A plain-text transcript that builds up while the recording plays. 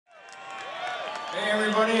Hey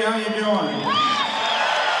everybody, how you doing?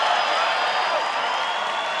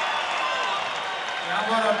 How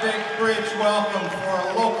about a big bridge welcome for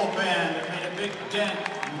a local band that made a big dent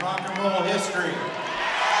in rock and roll history.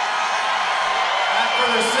 Back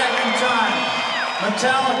for the second time,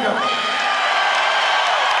 Metallica.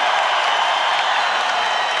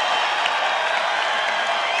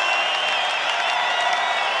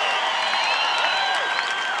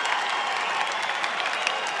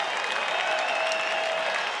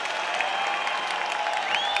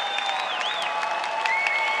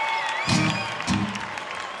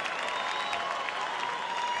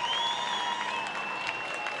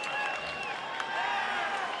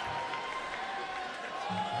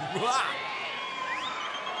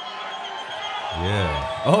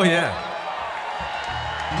 Yeah. Oh, yeah.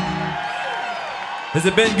 Has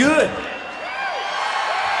it been good?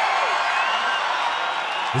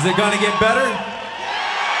 Is it gonna get better?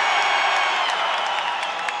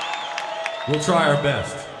 We'll try our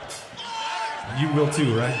best. You will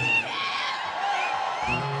too, right?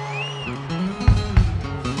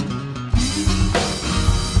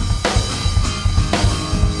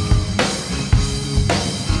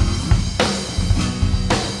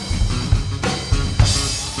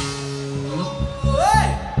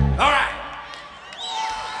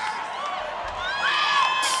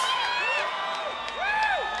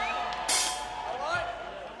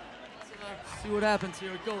 What happens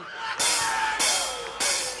here? Go.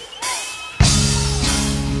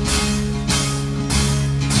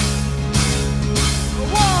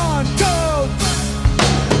 One, two, three.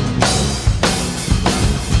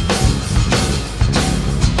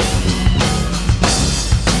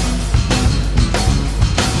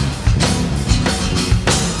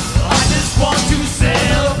 I just want to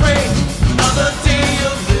celebrate another day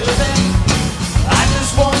of living. I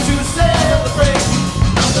just want to celebrate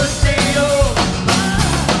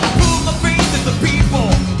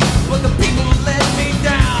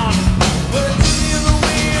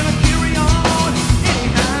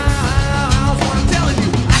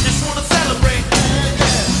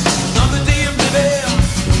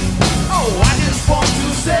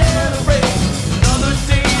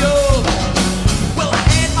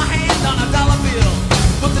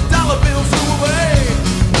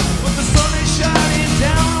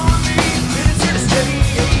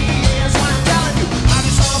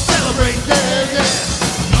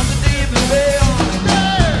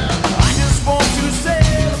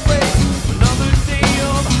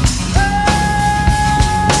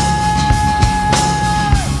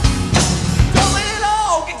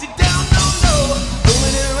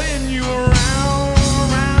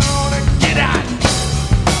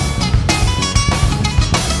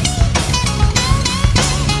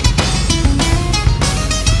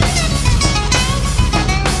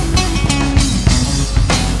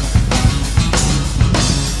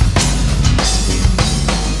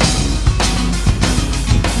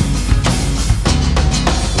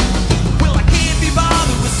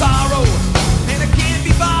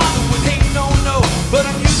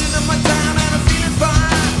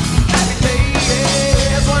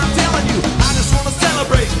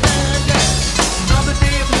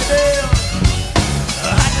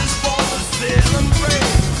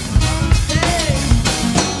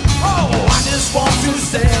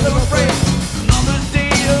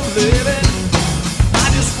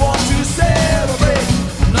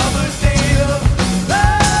another day of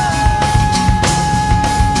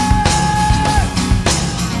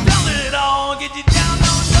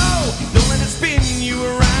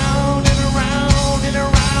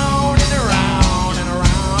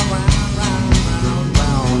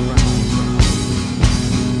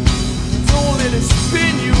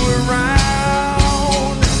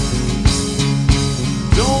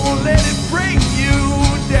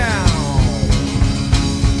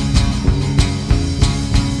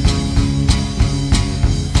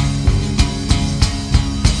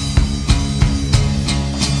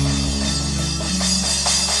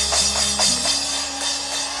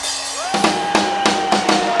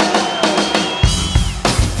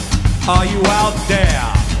Are you out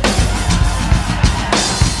there?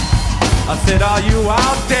 I said, are you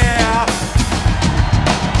out there?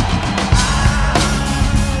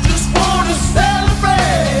 I just wanna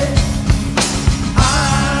celebrate. I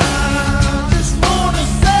just wanna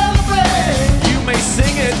celebrate. You may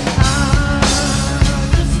sing it. I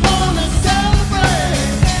just wanna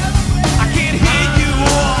celebrate. I can't hear you.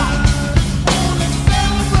 I wanna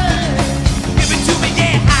celebrate. Give it to me,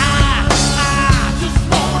 yeah. I just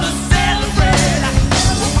wanna celebrate.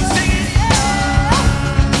 When we sing it, yeah.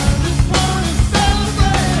 I just wanna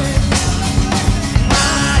celebrate.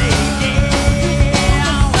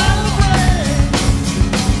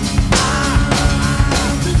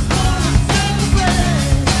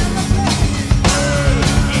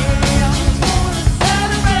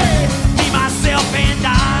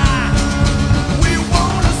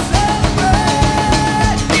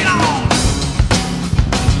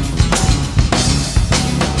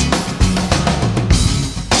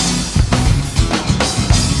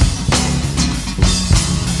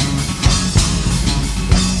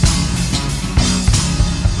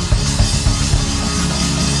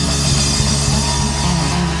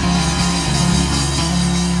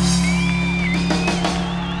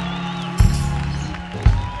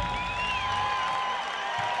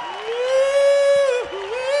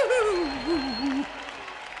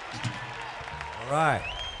 Right.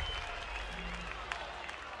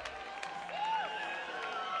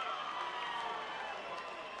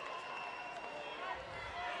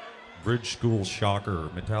 Bridge School shocker.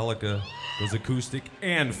 Metallica was acoustic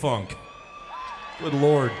and funk. Good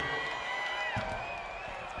Lord.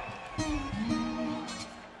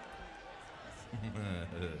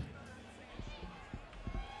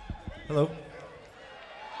 Hello.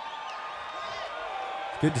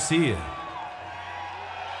 Good to see you.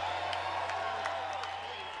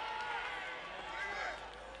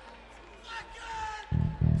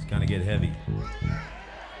 It's gonna get heavy.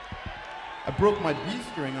 I broke my B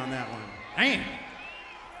string on that one. Damn.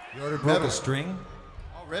 You already broke a string?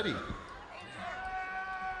 Already.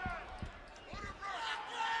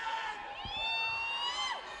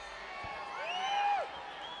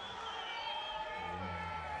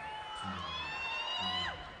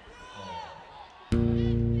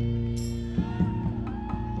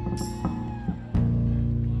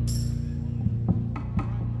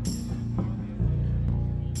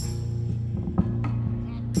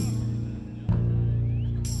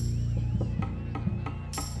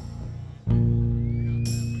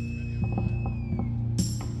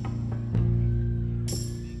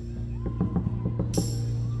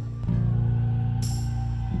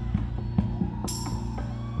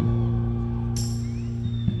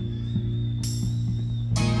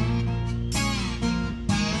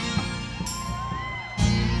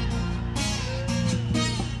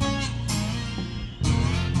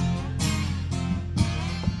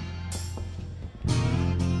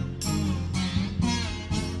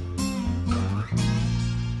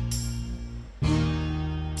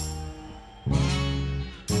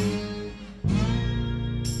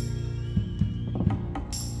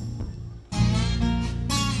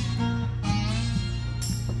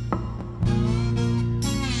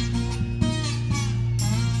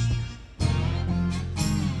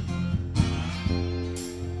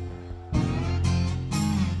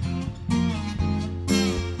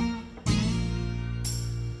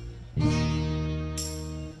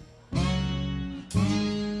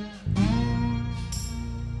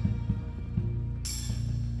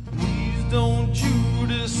 Don't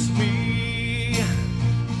Judas me,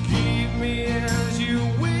 keep me as you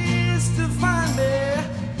wish to find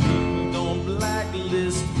me. Don't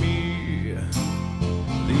blacklist me,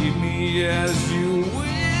 leave me as you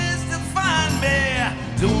wish to find me.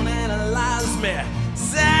 Don't analyze me,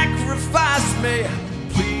 sacrifice me,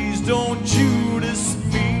 please don't Judas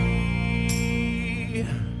me.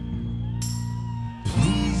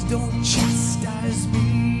 Please don't chastise me.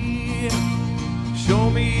 Show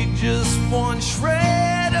me just one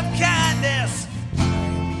shred of kindness. My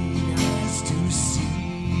eyes to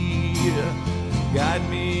see. Guide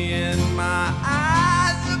me in my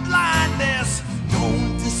eyes of blindness.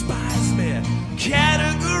 Don't despise me.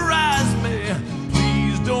 Categorize me.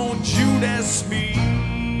 Please don't Judas me.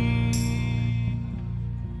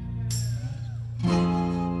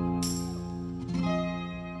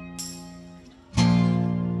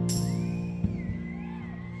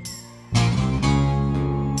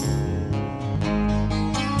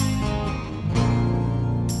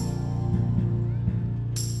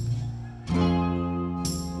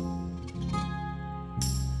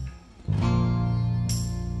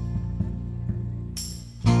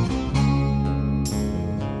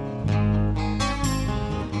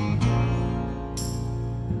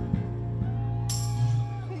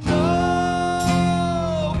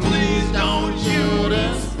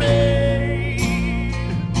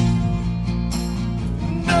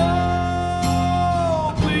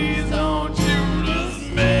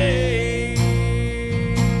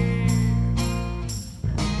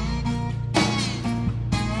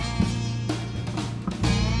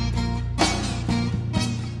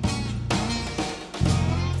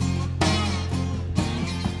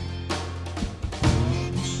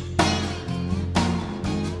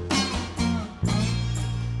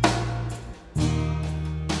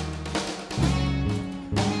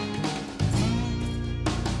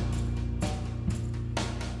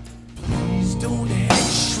 Don't head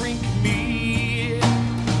shrink me.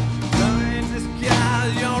 Blind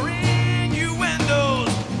disguise your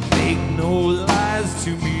innuendos. Make no lies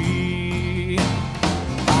to me.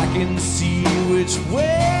 I can see which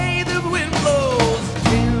way the wind blows.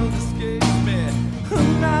 Can't escape me,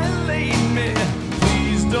 annihilate me.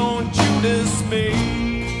 Please don't Judas me.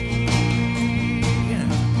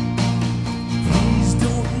 Please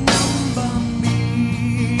don't number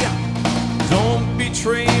me. Don't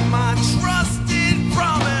betray my trusted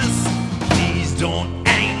promise. Please don't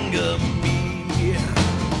anger me.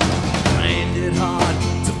 Find it hard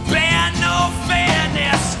to bear no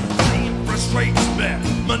fairness. Pain frustrates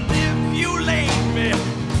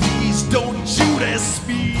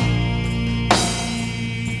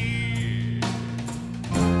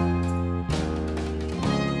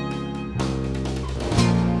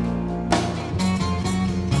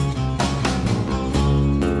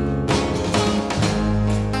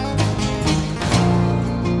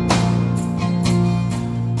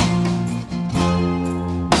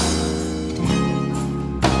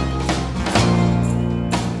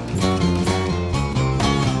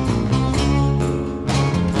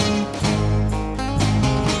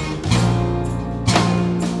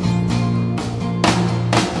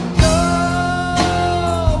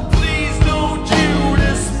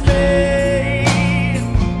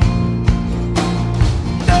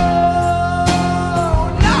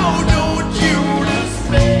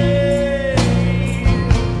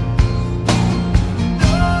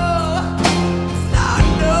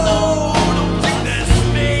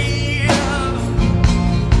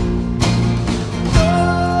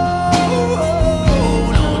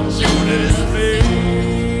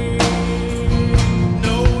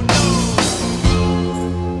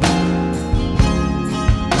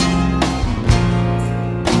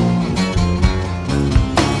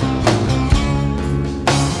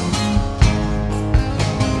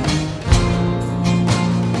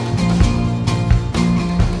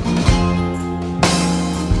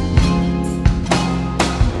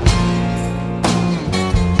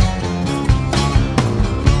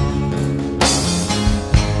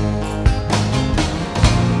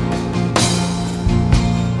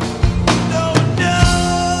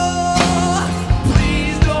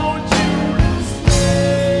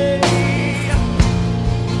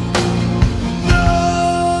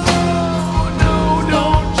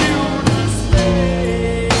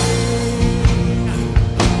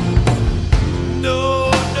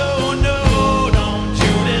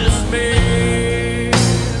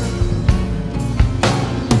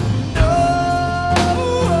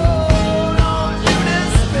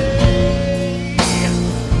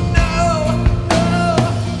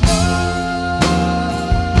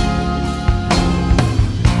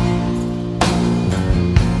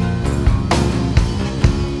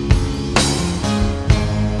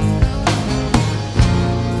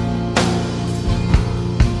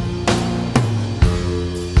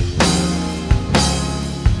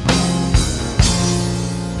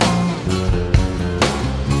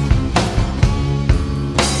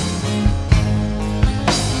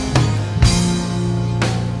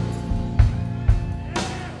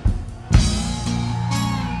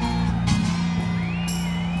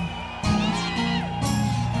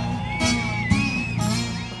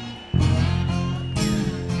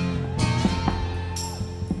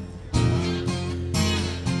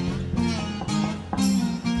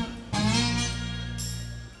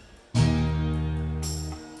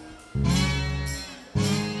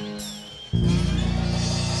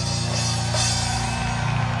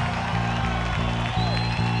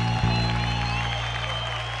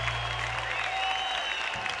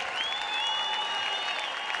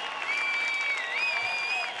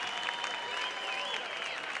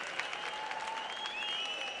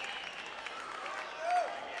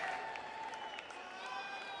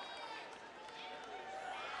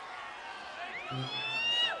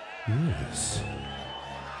Yes.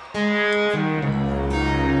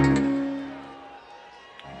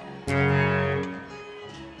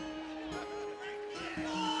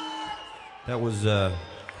 That was a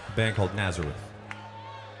band called Nazareth.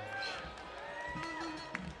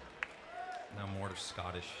 Now more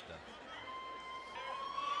Scottish stuff.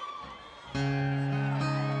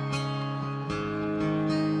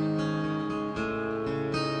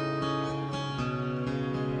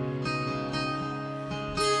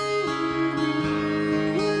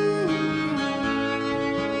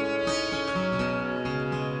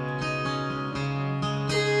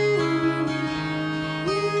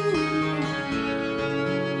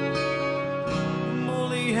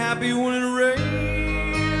 Happy when it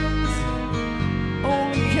rains,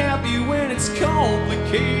 only happy when it's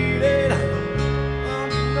complicated.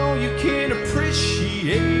 You know you can't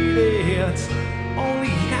appreciate it. Only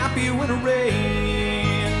happy when it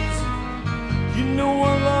rains. You know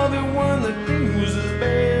I love it when the news is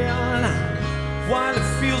bad. While it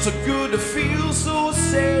feels so good to feel so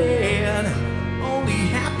sad. Only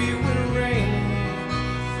happy when it rains.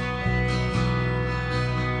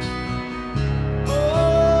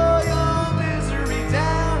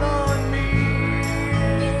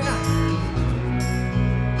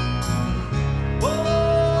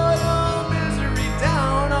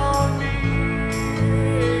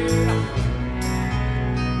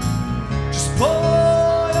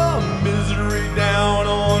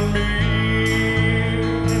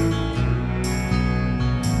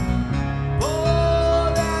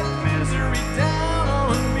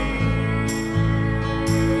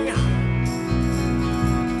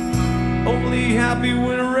 Happy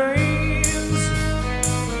when it rains,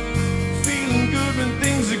 feeling good when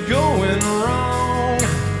things are going wrong.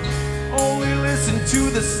 Only listen to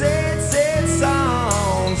the sad, sad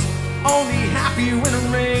songs. Only happy when it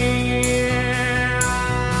rains.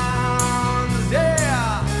 Yeah.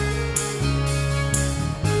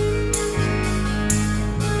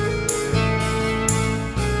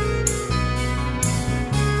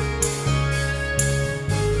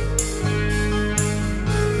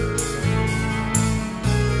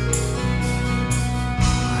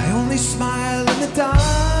 Smile in the dark.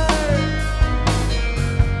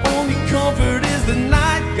 Only comfort is the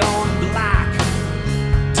night gone black.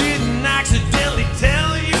 Didn't accidentally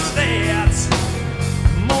tell you that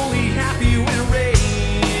I'm only happy when it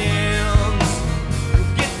rains.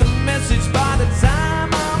 Get the message by the time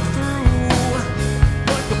I'm through.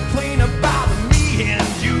 But complain about me and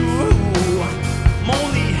you. I'm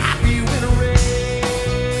only happy when it rains.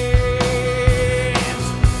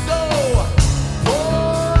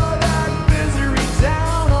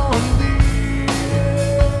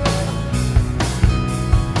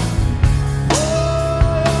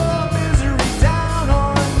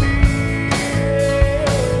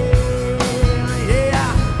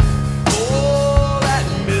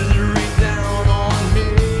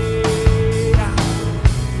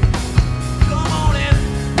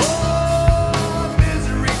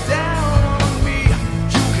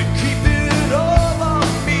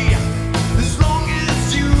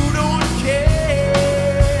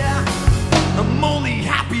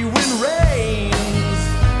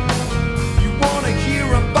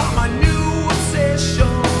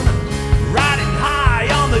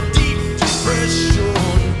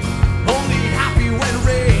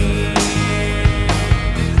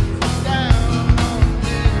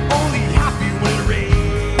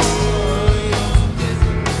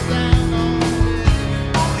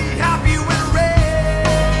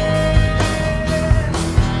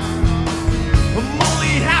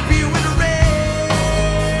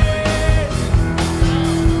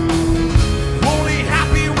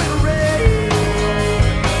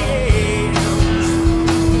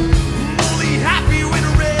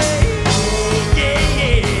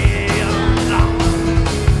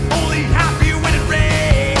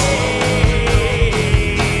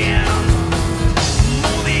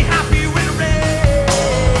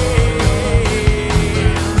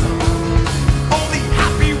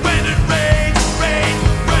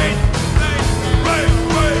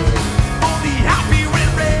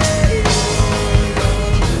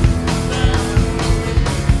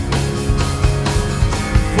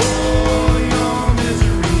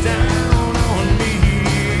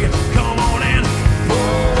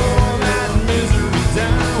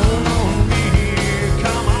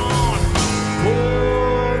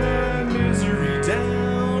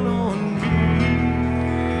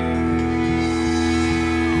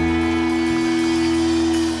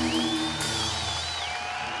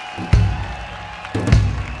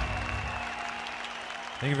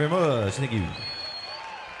 Thank you very much. Thank you.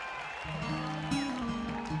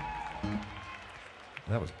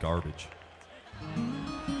 That was garbage.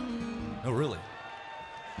 Oh, really?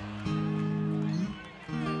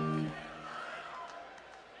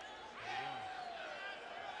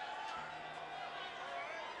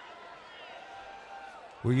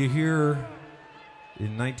 Were you here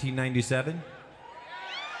in 1997?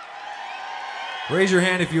 Raise your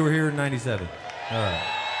hand if you were here in 97. All right,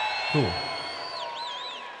 cool.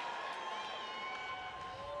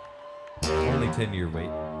 Only 10-year wait.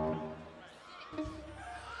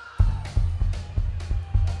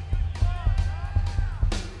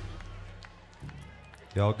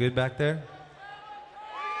 Y'all good back there?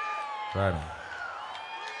 Right on.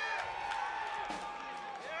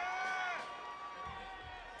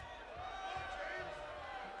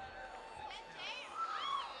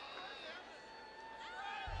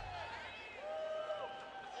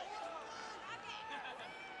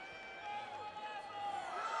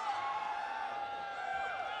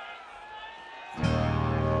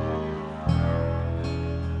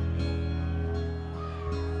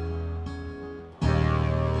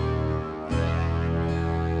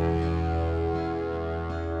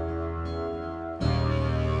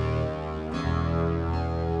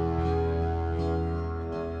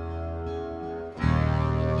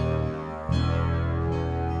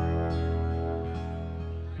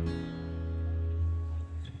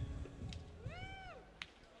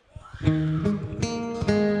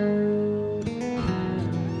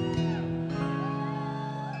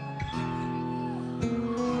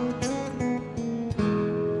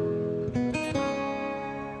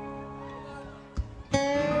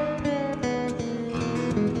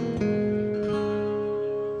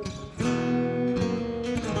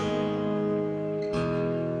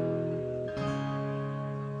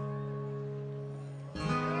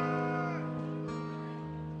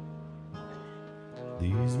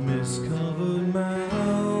 These mist-covered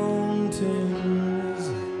mountains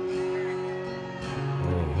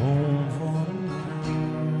are home for me.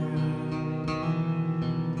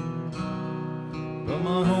 But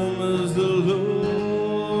my home is the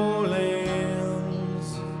lowlands,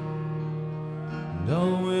 and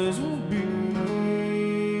always will be.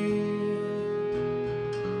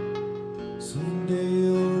 Someday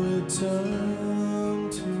you'll return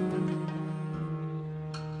to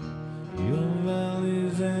your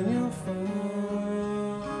valleys and your farms.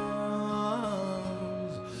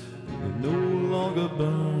 They can no longer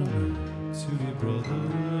burn to your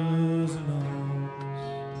brothers in arms.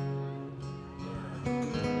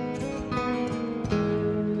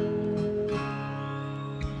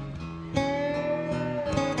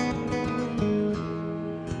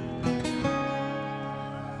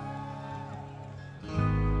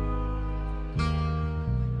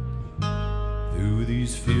 Through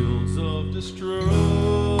these fields of destruction,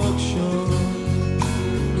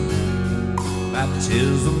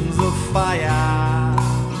 baptisms of fire,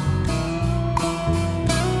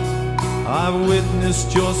 I've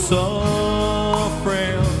witnessed your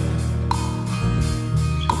suffering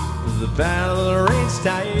as the battle raged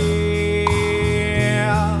tight.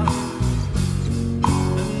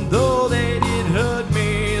 And though they did hurt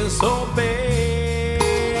me so bad,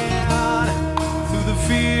 through the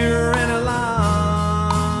fear and alarm,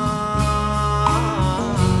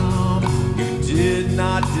 you did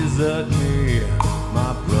not desert me,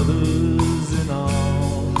 my brothers in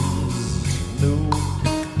arms. No.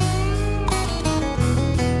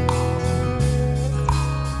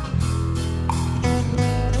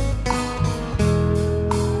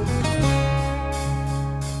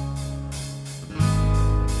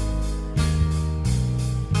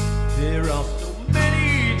 There are so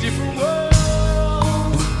many different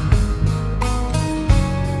worlds,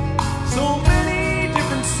 so many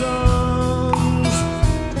different suns,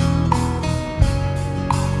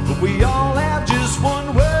 but we all have just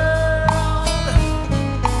one world,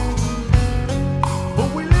 but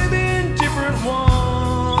we live in different ones.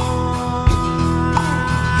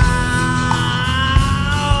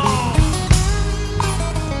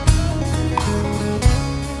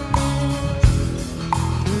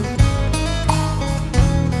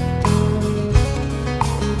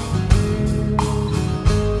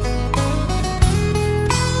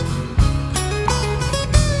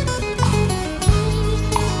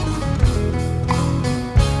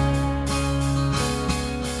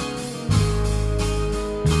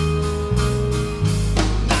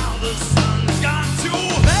 Now the sun's gone to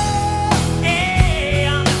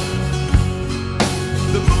hell,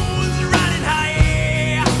 the moon's riding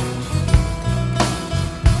high.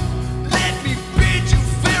 Let me bid you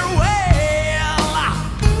farewell.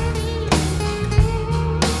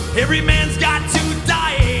 Every man's got to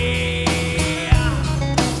die,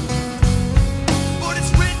 but it's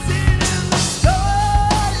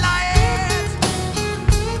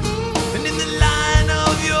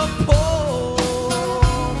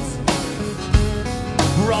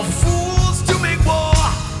all fools to make war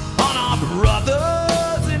on our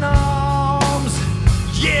brothers in arms.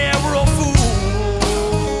 Yeah, we're all fools.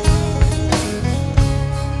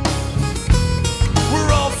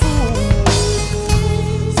 We're all fools.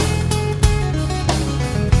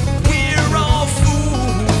 We're all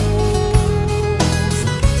fools.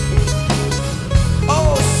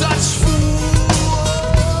 Oh, such fools.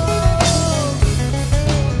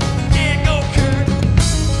 Yeah, go Kurt.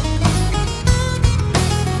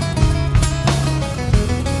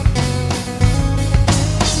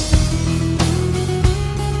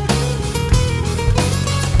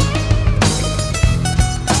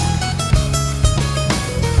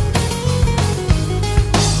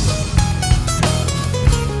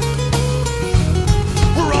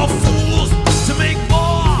 We're all fools to make war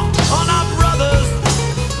on our brothers.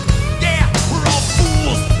 Yeah, we're all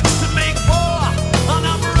fools to make war on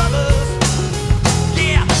our brothers.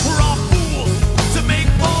 Yeah, we're all fools to make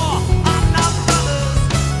war on our brothers.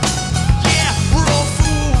 Yeah, we're all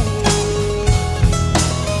fools.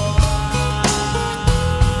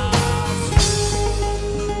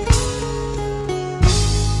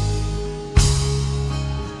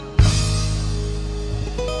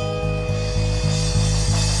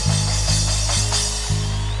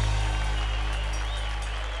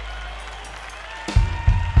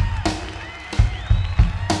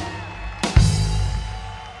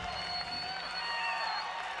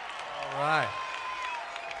 All right.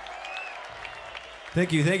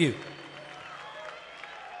 Thank you, thank you.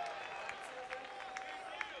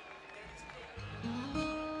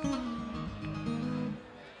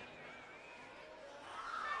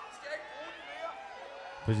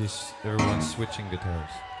 Everyone's switching guitars.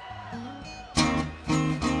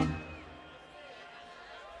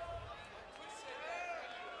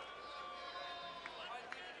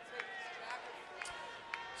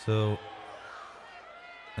 So,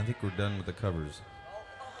 I think we're done with the covers.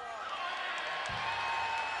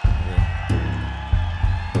 Yeah.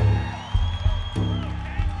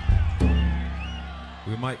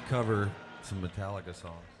 We might cover some Metallica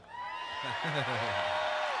songs.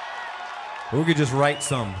 Or we could just write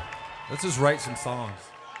some. Let's just write some songs.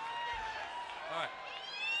 All right.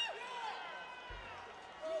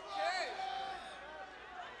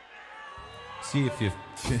 See if you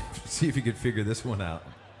see if you can figure this one out.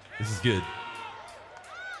 This is good.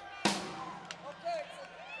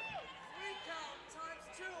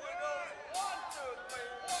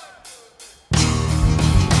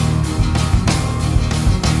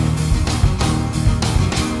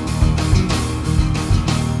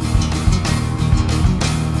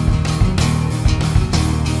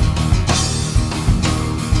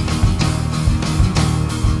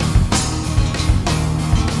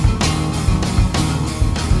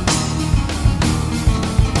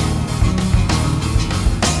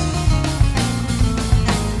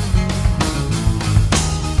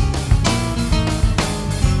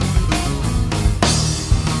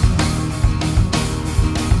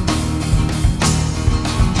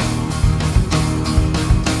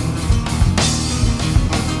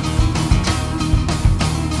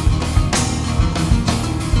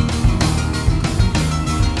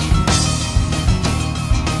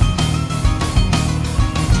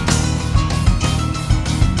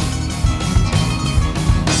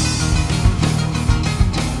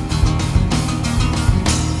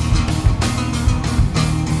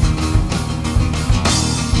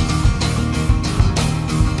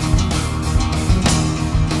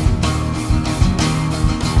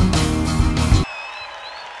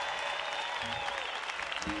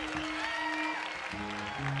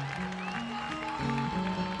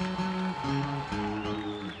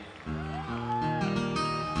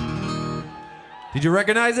 Did you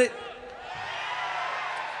recognize it?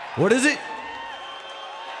 What is it?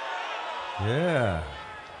 Yeah.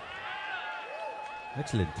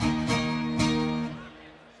 Excellent.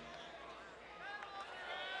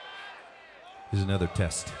 Here's another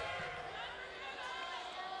test.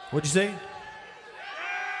 What'd you say?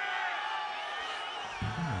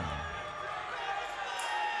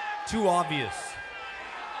 Too obvious.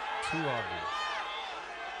 Too obvious.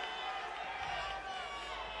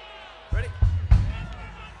 Ready?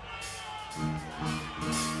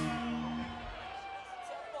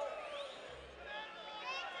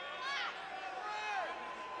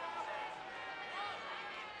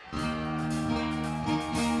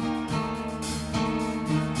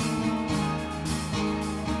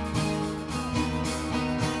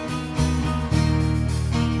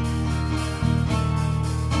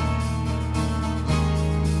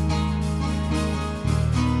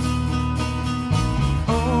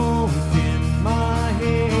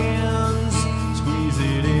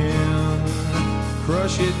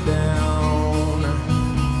 crush it down.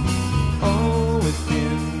 Oh,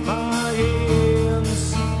 within my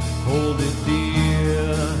hands, hold it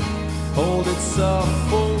dear, hold it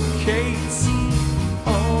suffocates.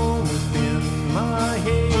 Oh, within my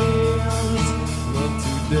hands, love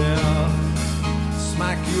to death,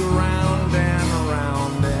 smack you round and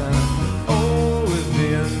around and oh,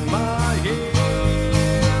 within my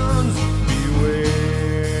hands, beware.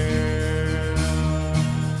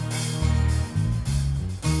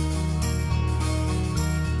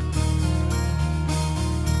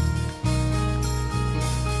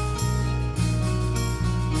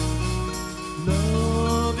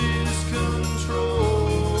 Love is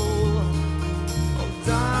control. I'll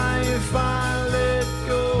die if I let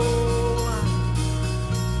go.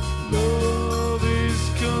 Love is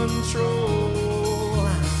control.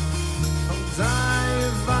 I'll die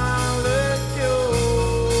if I let go.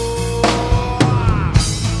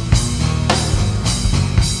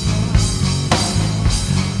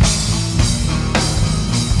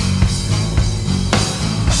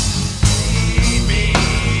 Lead me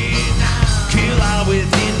now. Kill all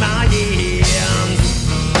within my hands.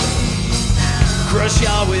 Crush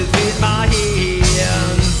all within my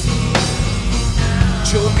hands.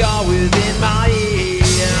 Choke all within my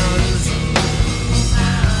hands.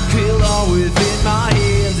 Kill all within my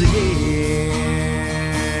hands again.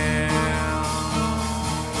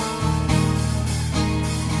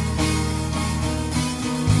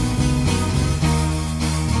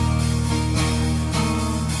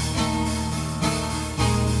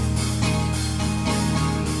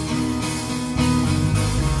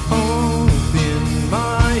 Oh, within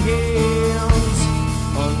my hands,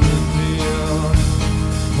 under fear,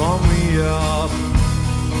 pump me up.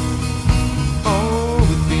 Oh,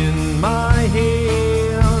 within my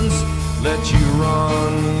hands, let you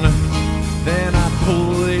run. Then I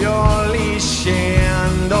pull your leash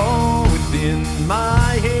and oh, within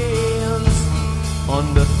my hands,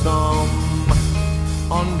 under thumb,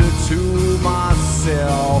 under to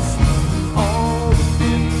myself. Oh,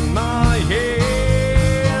 within my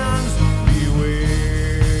hands, beware.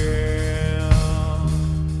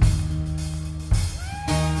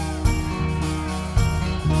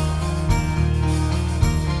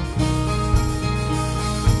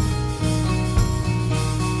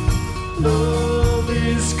 Love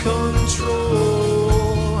is control.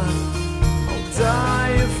 I'll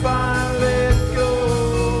die if I let go.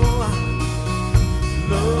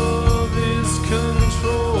 Love is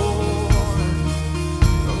control.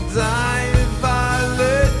 I'll die if I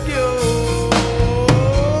let go.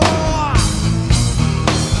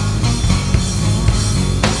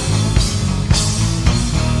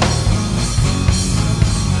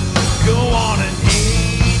 Go on and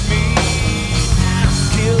hate me.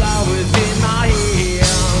 Kill out within my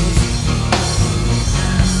hands.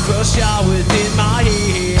 Crush out within my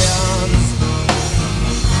hands.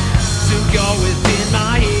 To go within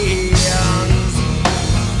my hands.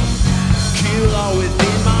 Kill all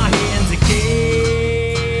within my hands again.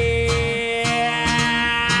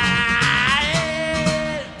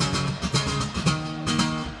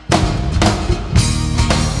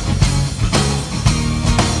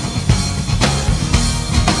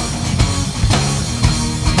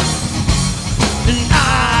 And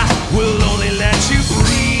I will only let you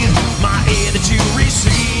breathe my air that you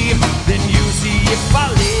receive. Then you see if I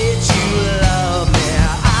let you love me.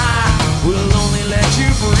 I will only let you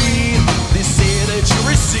breathe this air that you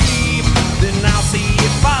receive. Then I'll see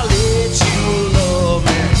if I let you love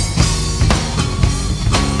me.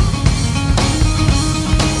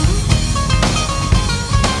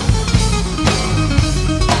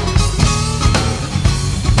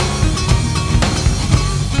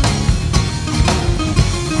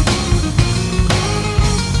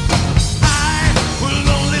 I will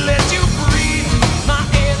only let you breathe my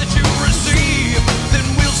air that you receive. Then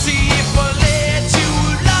we'll see if I let you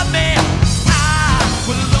love me. I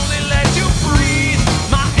will only let you breathe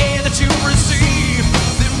my air that you receive.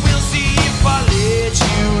 Then we'll see if I let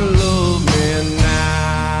you love me now.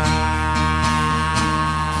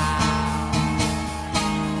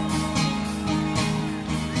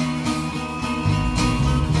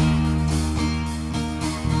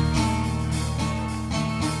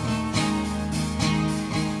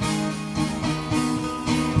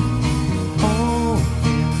 Oh,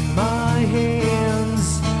 in my hands,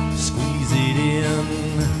 squeeze it in,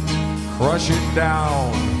 crush it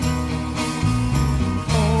down.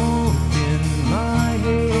 Oh, in my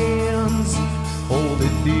hands, hold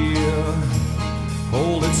it dear,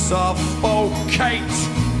 hold it suffocate.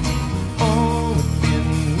 Oh,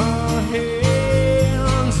 in my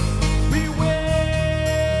hands, beware.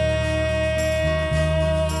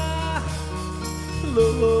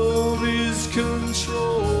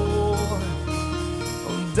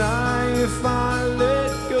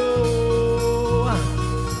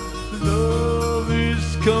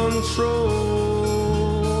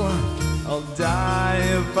 I'll die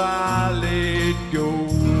if I let go.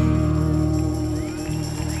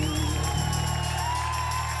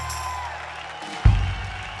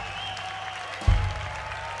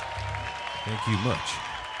 Thank you much.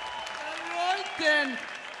 All right then.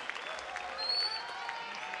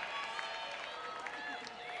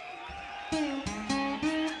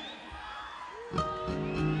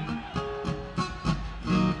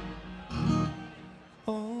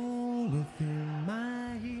 All within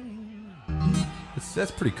my head.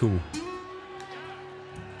 That's pretty cool.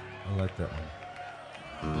 I like that one.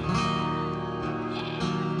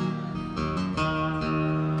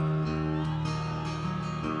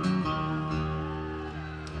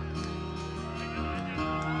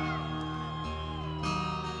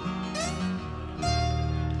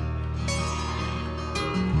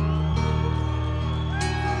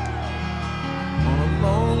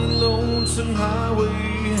 Lonesome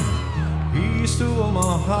highway east of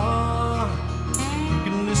Omaha, you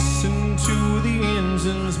can listen to the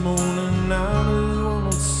engines moaning out as one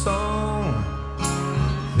old song.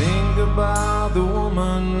 Think about the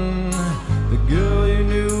woman, the girl you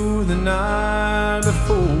knew the night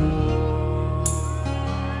before.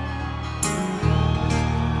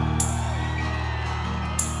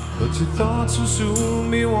 But your thoughts will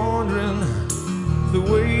soon be wandering the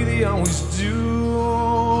way they always do.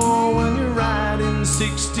 When you're riding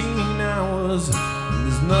 16 hours,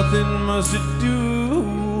 there's nothing much to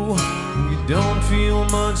do. You don't feel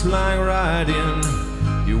much like riding,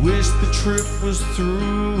 you wish the trip was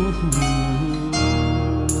through.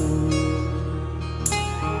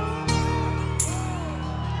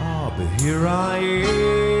 Oh, but here I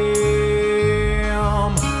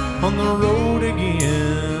am on the road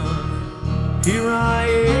again. Here I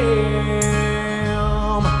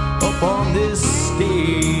am up on this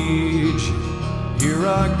stage. Here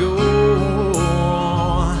I go,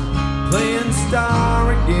 playing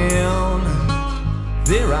star again.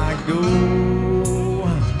 There I go,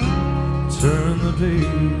 turn the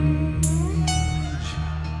page.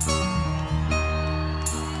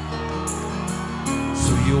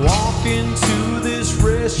 So you walk into this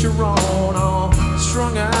restaurant all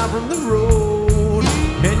strung out from the road,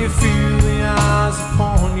 and you feel the eyes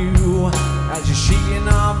upon you as you're shaking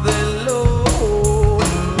off the load.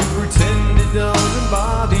 You pretend it doesn't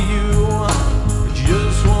bother you, but you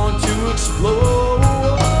just want to explode.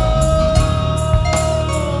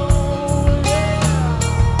 Yeah.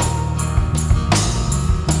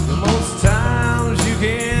 The most times you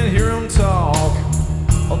can't hear them talk,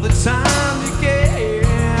 all the times you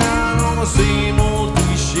can, on the same old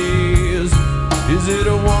cliches. Is it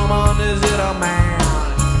a woman, is it a man?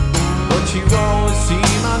 But you always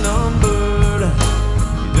seem outnumbered,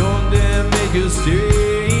 you don't dare make a stay.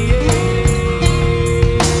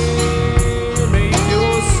 Make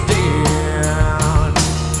your stand.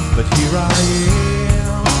 But here I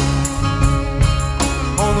am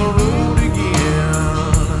on the road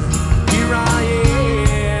again. Here I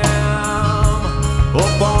am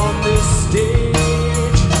up on this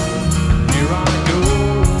stage. Here I go,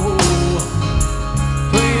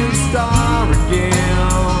 playing star again.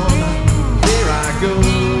 There I go,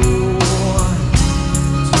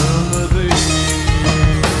 turn the page.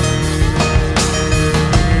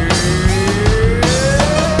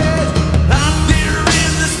 Out there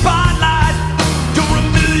in the spotlight, you're a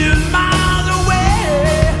million miles away.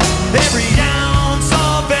 Every ounce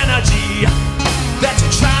of energy that you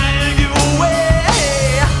try and give away,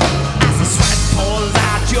 as the sweat pours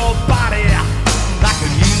out your body like the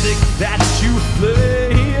music that you play.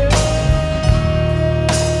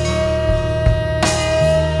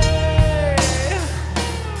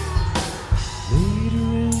 Later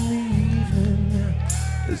in the evening,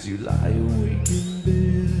 as you lie awake in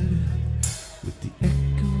bed, with the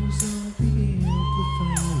echoes of the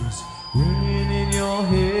amplifiers ringing in your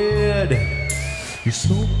head, you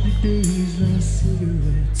smoke the days like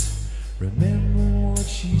cigarettes. Remember what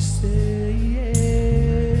she said.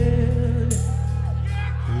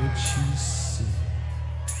 What she said.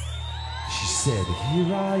 She said,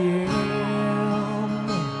 here I am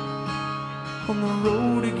on the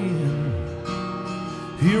road again.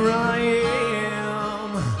 Here I am,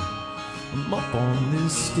 I'm up on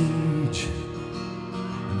this stage.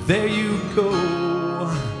 And there you go,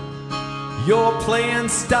 you're playing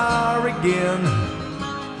star again.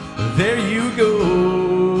 There you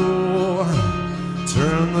go,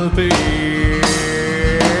 turn the page.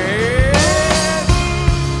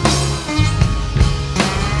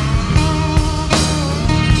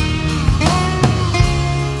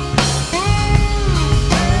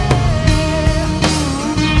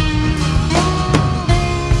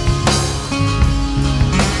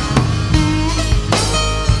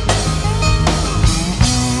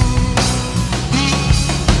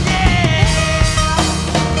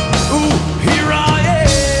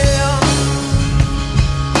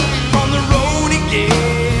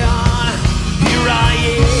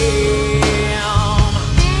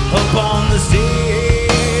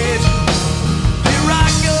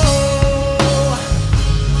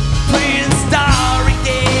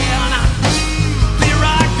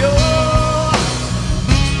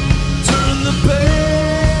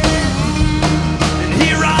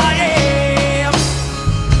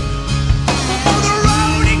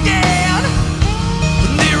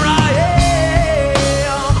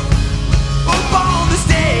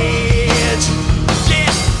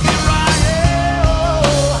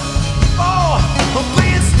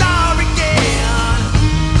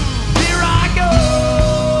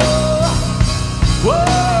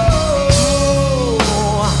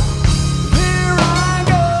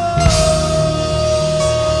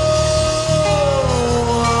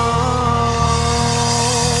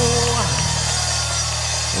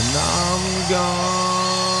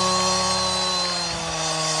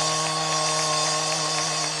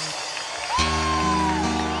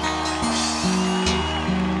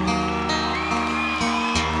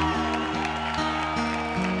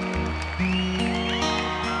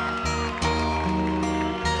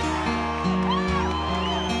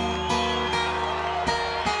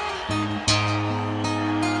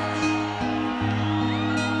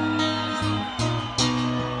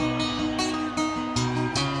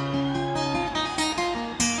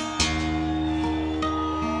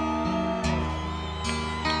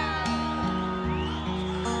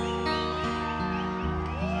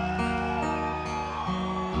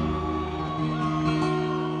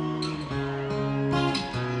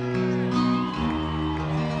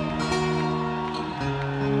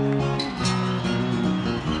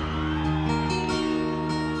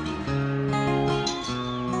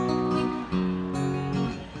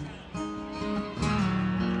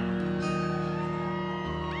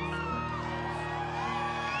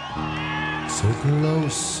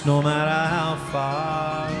 close no matter how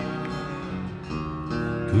far.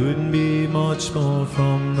 Couldn't be much more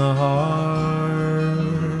from the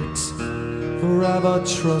heart. Forever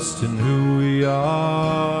trusting who we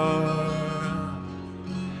are.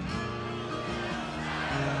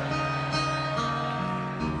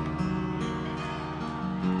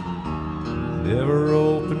 Never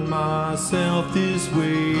opened myself this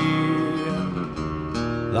way.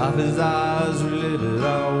 Life is ours, we live it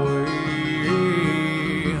our way.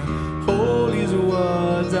 All these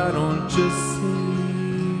words I don't just say.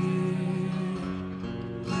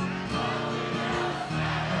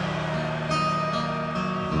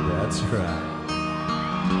 That's right.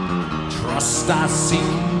 Trust I seek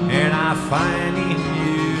and I find in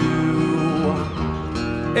you.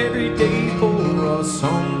 Every day for us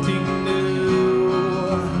something new.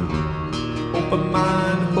 Open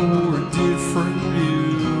mind for a different view.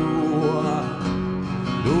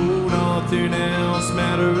 No, nothing else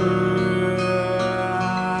matters.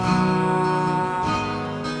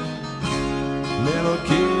 Never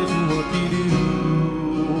cared for what they do.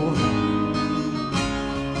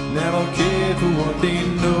 Never cared for what they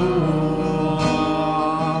know.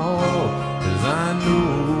 'Cause I know.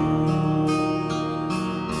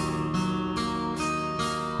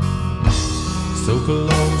 So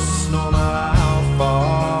close, no matter how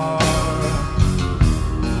far.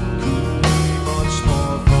 Couldn't be much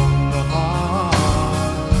more from the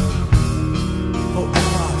heart.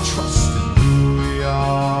 Forever trusting who we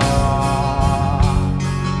are.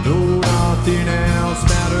 No, nothing else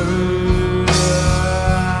matters.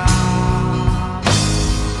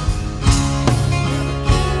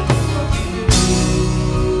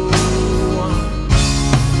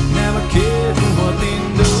 Never cared for what they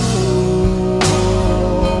know.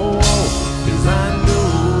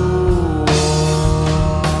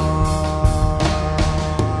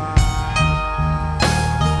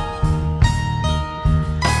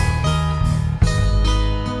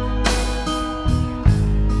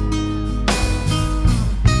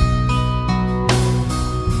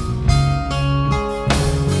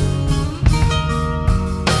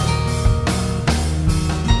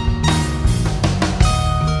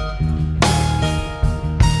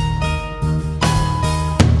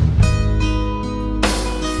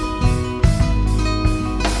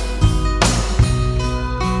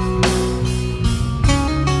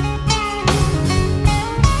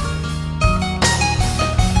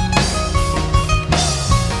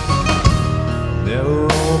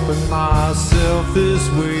 Myself this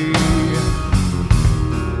way.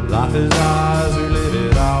 Life is ours, we live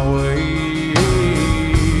it our way.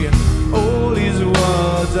 All these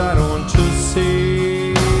words I don't just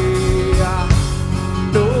say.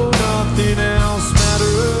 No, nothing else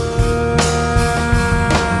matters.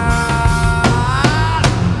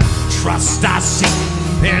 Trust I seek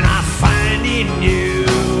and I find in you.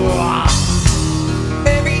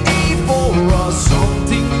 Every day for us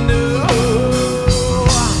something new.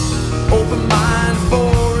 Open mind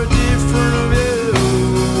for a different view.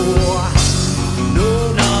 No,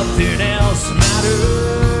 nothing else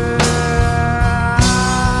matters.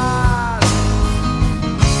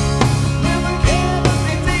 Never cared what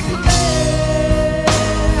they play.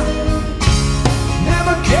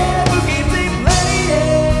 Never cared what they play.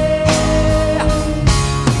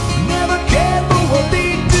 Never cared for what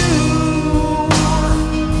they do.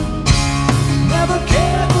 Never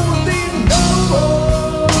cared for what they know.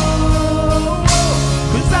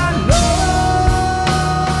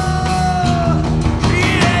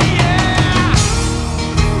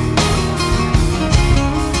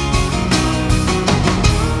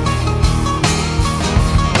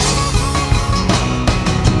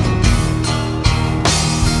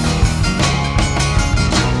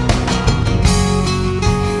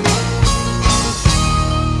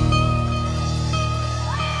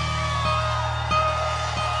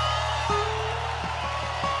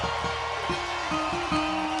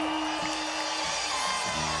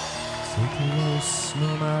 So close, no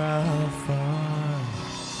matter how far.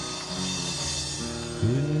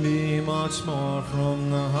 Couldn't be much more from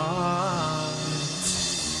the heart.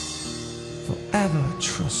 Forever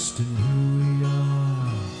trusting who we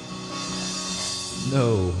are. No,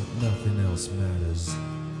 nothing else matters.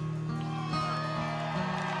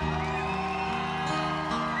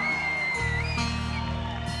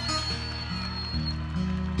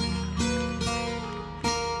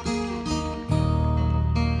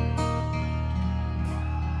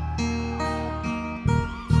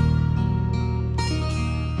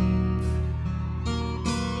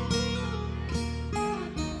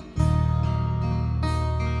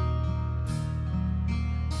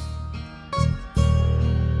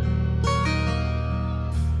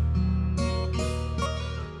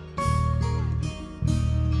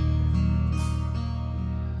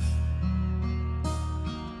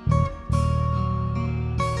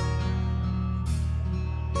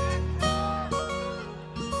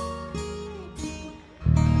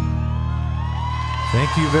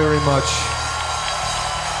 Thank you very much.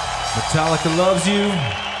 Metallica loves you.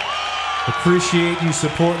 Appreciate you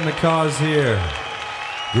supporting the cause here.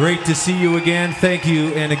 Great to see you again. Thank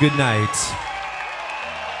you and a good night.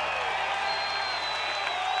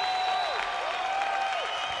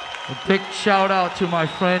 A big shout out to my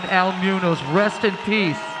friend Al Munoz. Rest in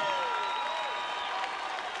peace.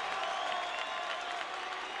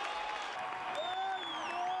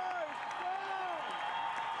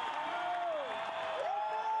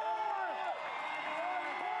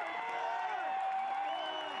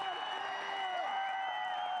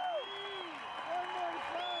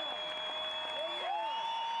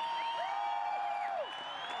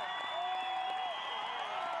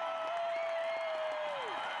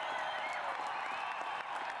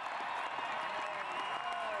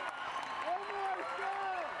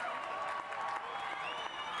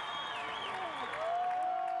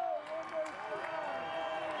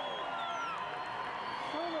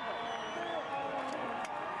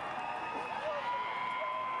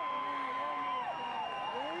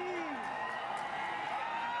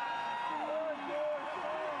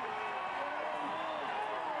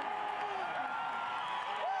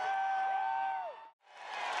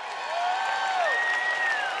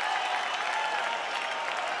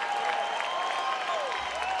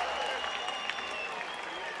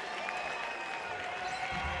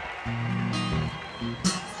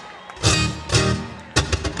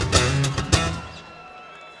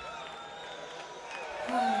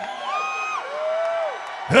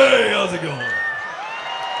 Hey, how's it going?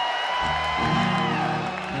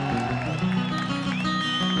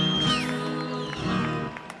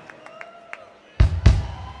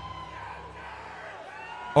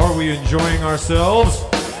 Are we enjoying ourselves?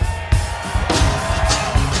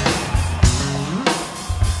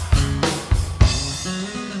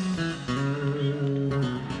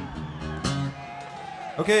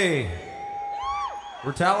 Okay,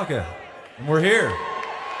 we're Metallica, and we're here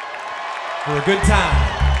for a good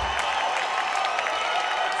time.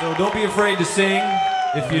 So don't be afraid to sing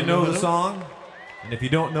if you know the song, and if you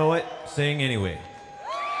don't know it, sing anyway.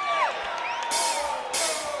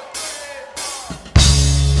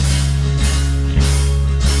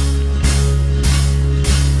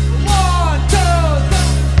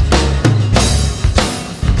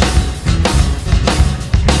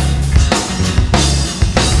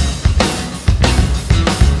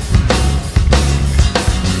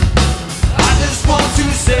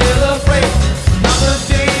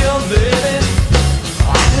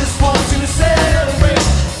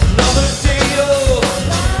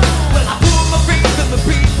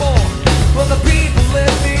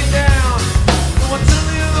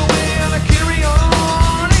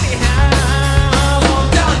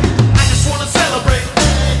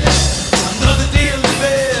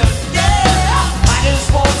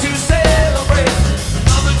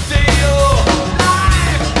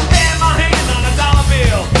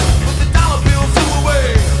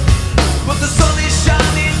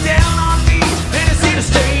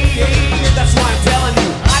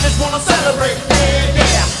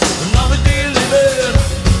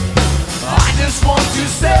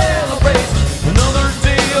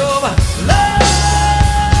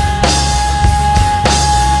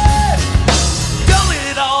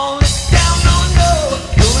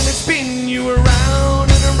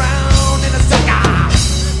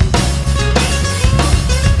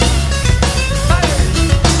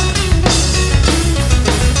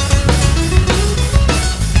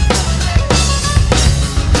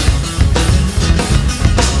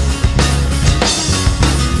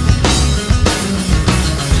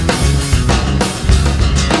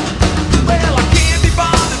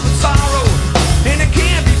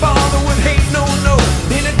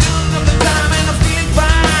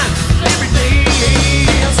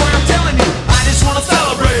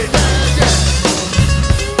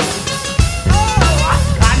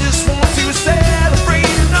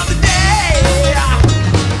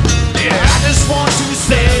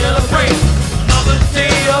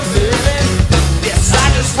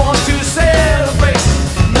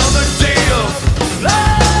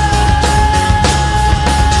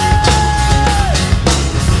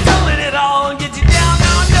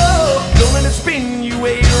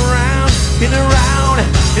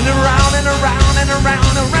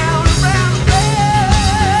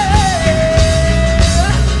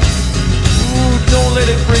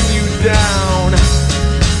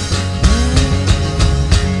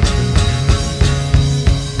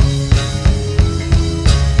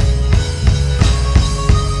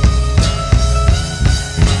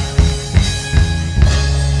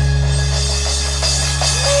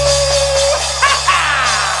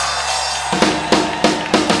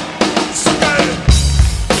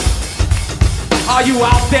 are you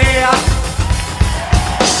out there?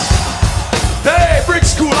 Hey, Brick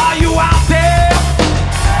School, are you out there?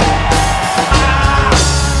 I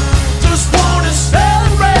just wanna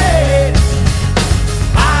celebrate.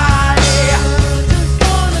 I just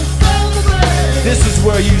wanna celebrate. This is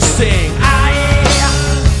where you sing. I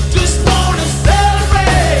just wanna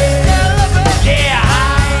celebrate. Yeah,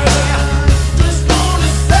 I just wanna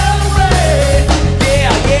celebrate.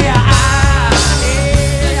 Yeah, yeah, I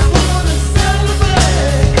just wanna celebrate.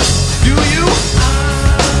 Do you?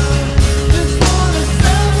 Just wanna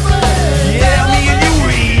celebrate. Yeah, me and you,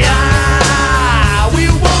 we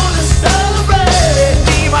wanna celebrate.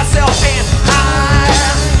 Me, myself, and I,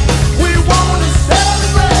 we wanna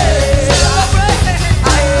celebrate.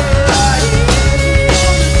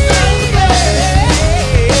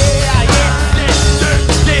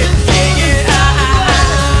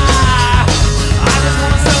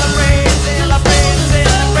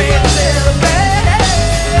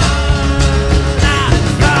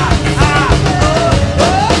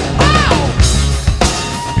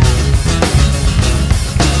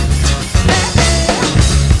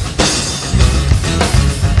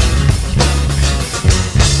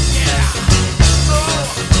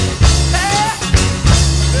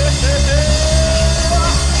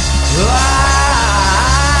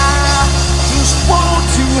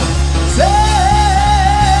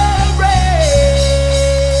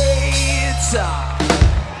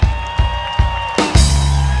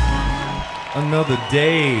 Another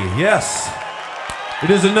day, yes. It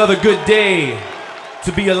is another good day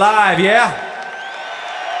to be alive, yeah?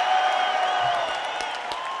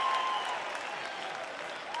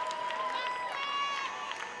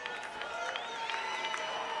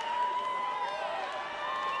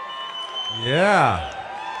 Yeah.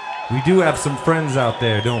 We do have some friends out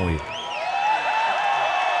there, don't we?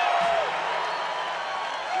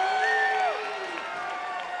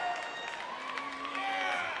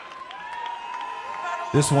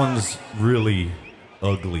 This one's really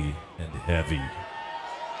ugly and heavy.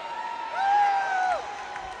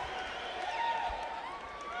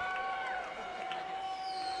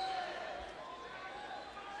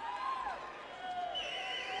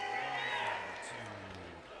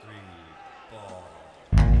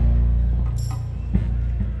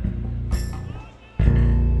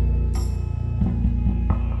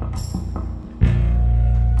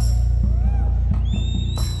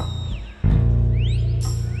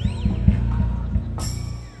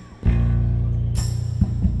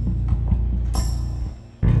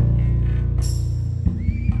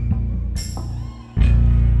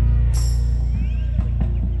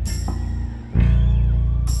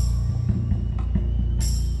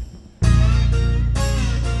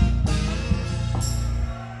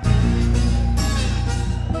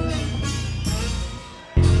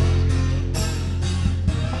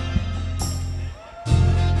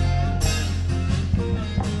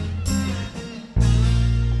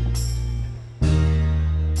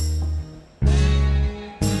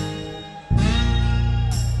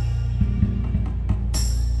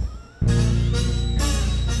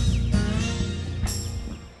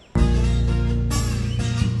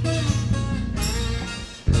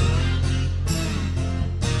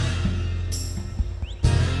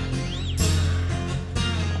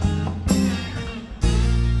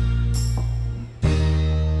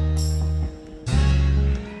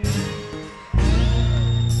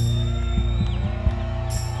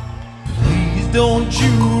 Don't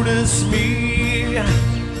Judas me,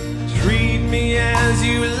 treat me as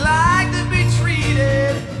you like to be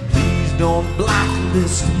treated. Please don't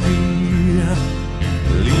blacklist me,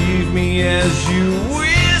 leave me as you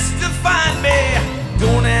wish to find me.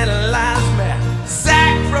 Don't analyze me,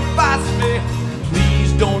 sacrifice me.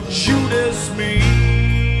 Please don't Judas me.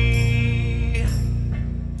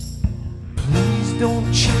 Please don't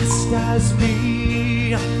chastise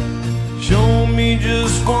me. Show me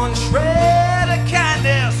just one shred of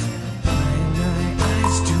kindness, blind my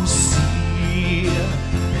eyes to see.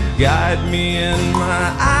 Guide me in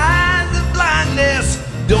my eyes of blindness.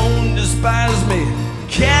 Don't despise me,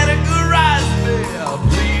 categorize me.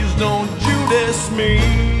 Please don't Judas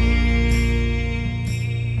me.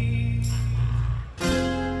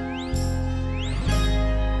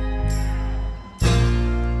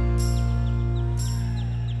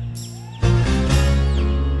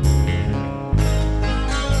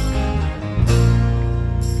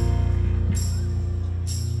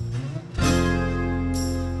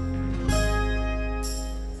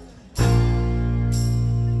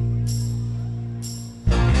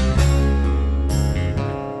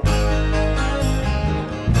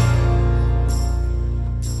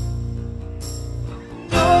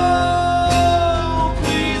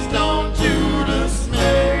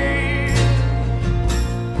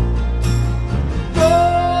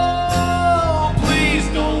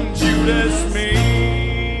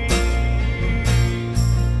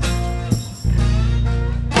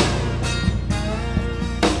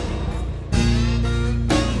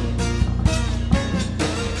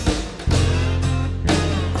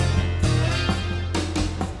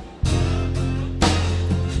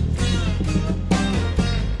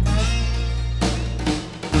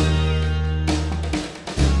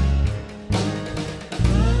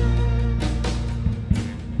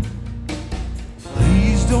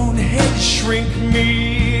 shrink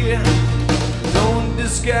me. Don't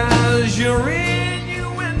disguise your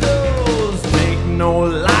innuendos. Make no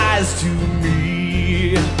lies to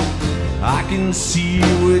me. I can see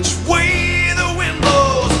which way the wind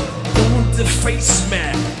blows. Don't deface me,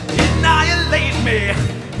 annihilate me.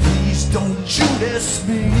 Please don't Judas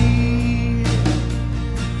me.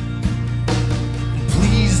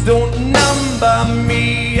 Please don't number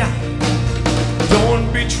me.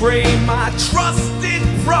 Don't betray my trusted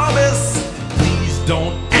promise. Please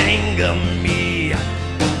don't anger me. I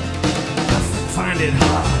find it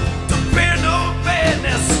hard to bear no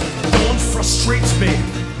badness. Don't frustrate me,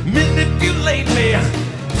 manipulate me.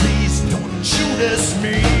 Please don't Judas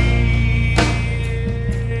me.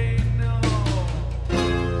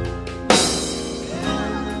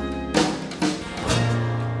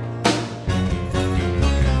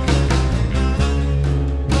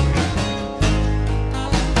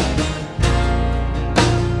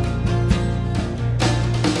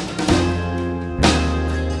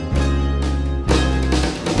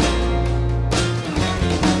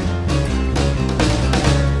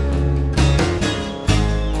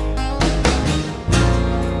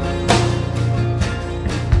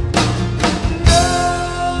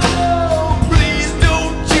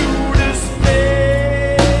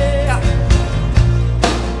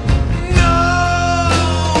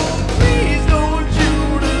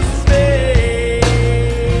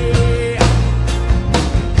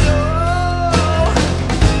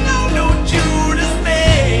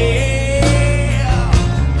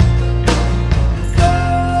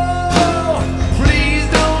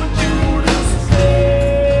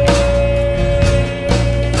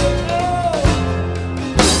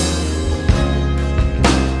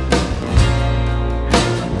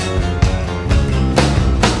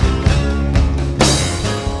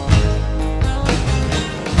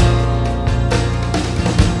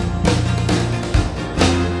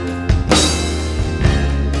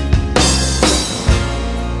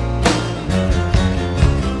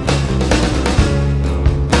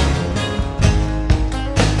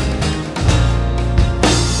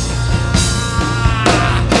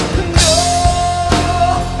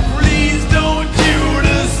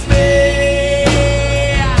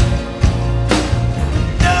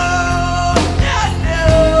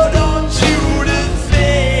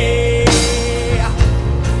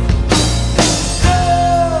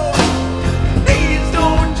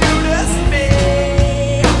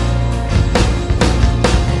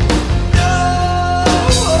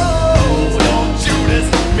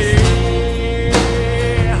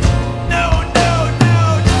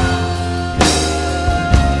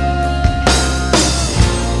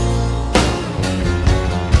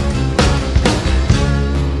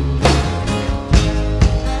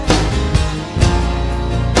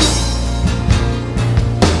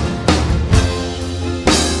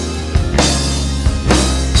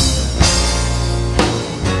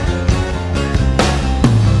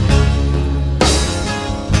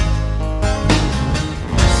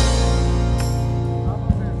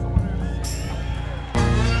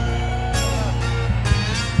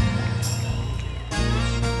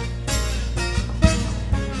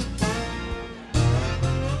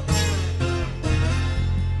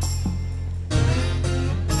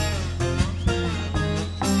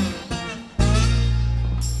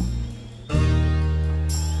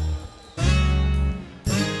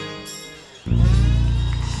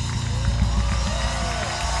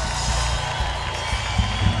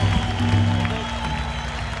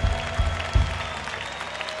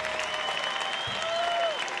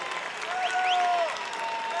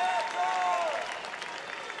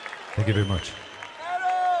 Thank you very much.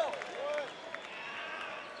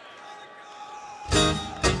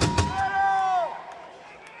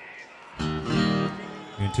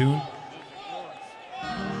 You in tune?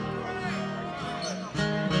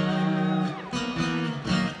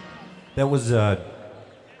 That was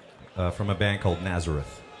from a band called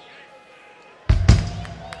Nazareth.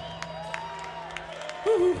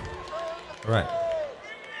 All right.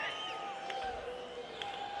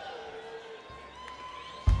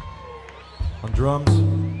 On drums.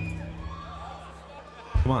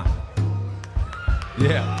 Come on.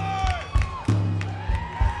 Yeah.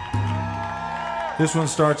 This one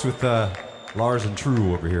starts with Lars and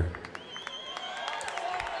True over here.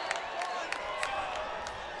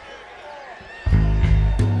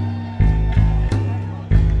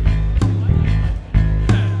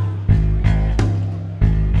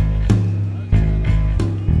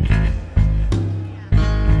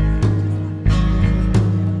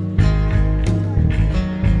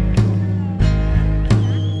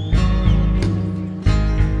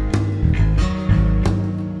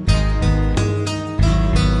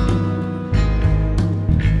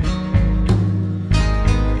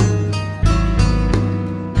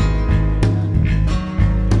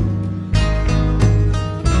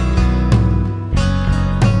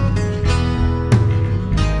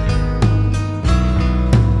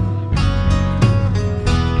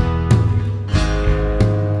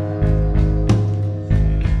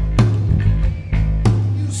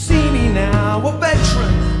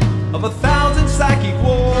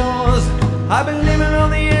 I've been living on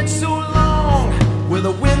the edge so long, where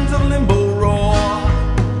the winds of limbo roar.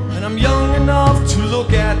 And I'm young enough to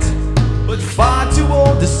look at, but far too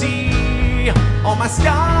old to see. All my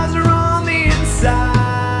scars are on the inside.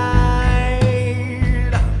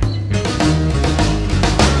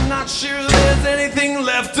 I'm not sure there's anything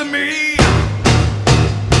left of me.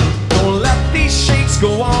 Don't let these shakes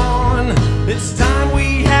go on. It's time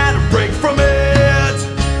we had a break from it.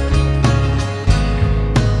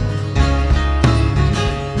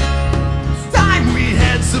 It's time we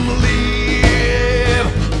had some leave.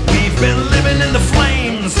 We've been living in the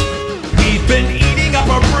flames. We've been eating up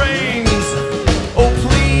our brains. Oh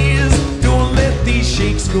please, don't let these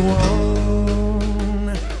shakes go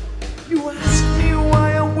on. You ask me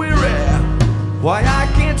why I'm weary, why I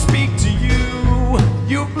can't speak to you.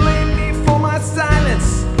 You blame me for my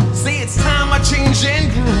silence, say it's time I changed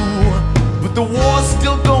and grew. But the war's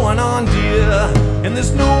still going on, dear, and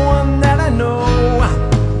there's no one that I know.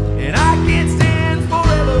 And I can't stand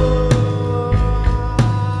forever.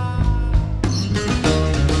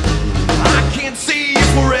 I can't see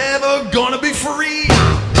if we're ever gonna be free.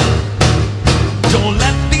 Don't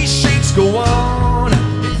let these shakes go on.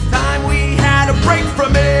 It's time we had a break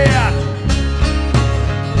from it.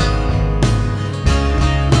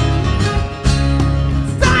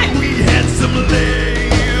 Some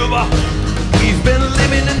live. We've been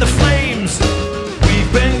living in the flames.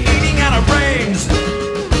 We've been eating out our brains.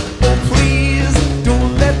 Oh please,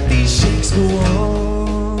 don't let these shakes go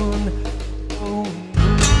on. Oh.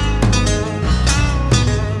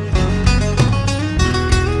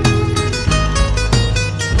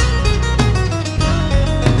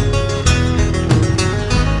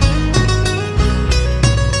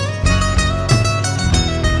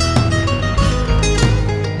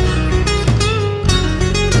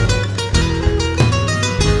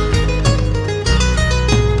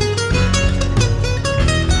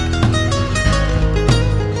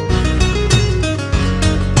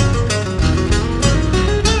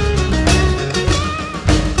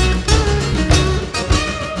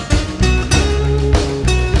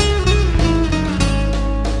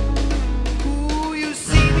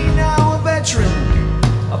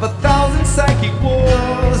 Of 1,000 psychic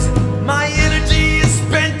wars. My energy is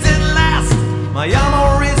spent at last. My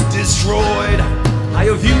armor is destroyed. I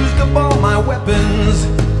have used up all my weapons,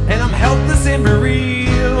 and I'm helpless and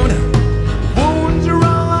bereaved. Wounds are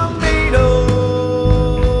all I'm made of.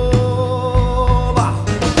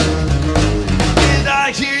 Did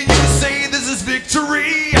I hear you say this is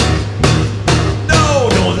victory? No,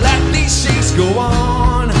 don't let these shakes go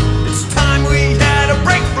on. It's time we had a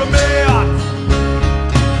break from it.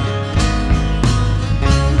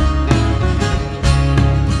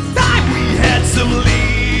 Some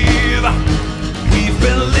leave. We've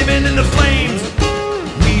been living in the flames.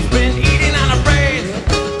 We've been eating on our brains.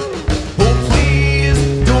 Oh please,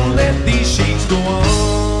 don't let these shakes go on.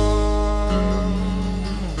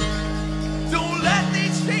 Don't let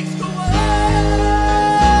these shakes go on.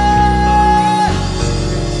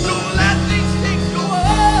 Don't let these shakes go on.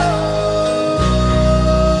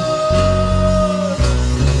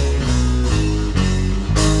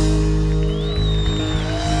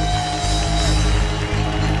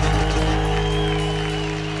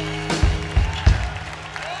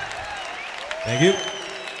 Thank you.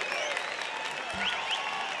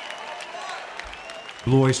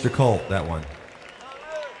 Blue Öyster Cult, that one.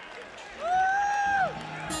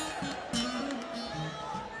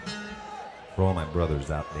 For all my brothers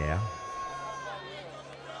out there.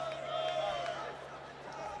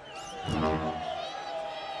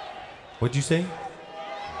 What'd you say?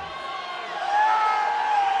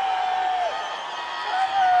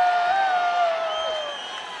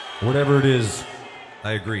 Whatever it is,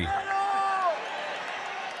 I agree.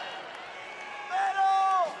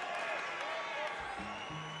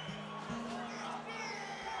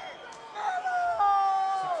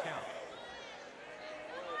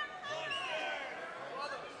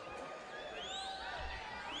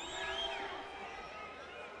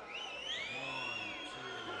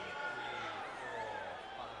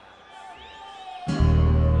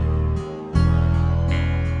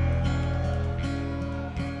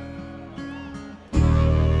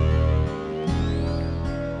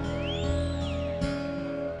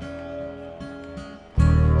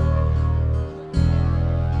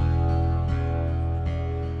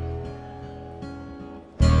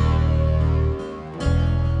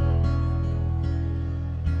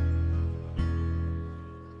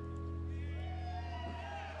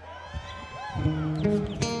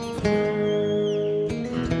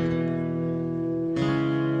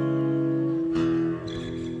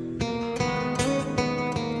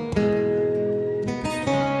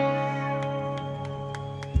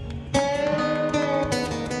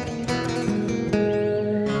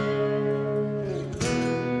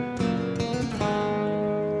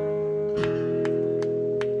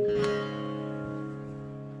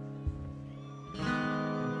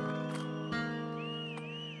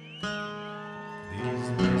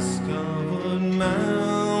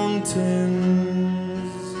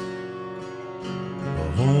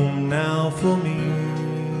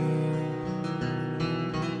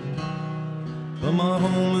 Well, my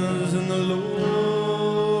home is in the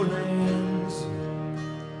lowlands,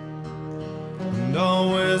 and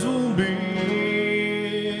always will be.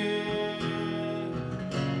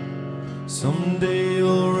 Someday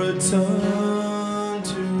you'll return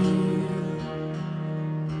to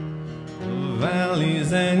the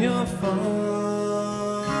valleys and your farms,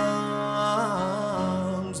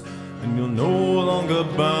 and you'll no longer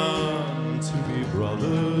bound to be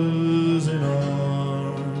brothers in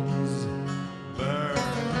arms. Burn.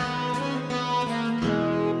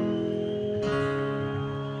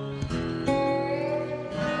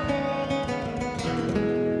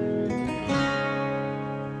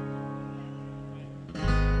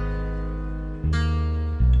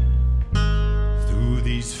 Through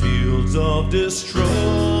these fields of destruction,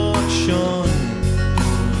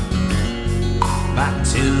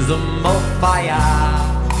 baptism of fire,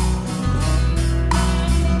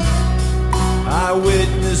 I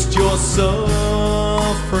witnessed your suffering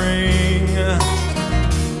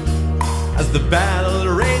as the battle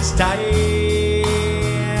raged tight.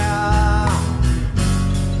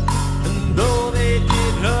 And though they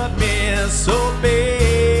did hurt me so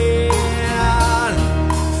bad,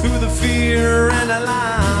 through the fear and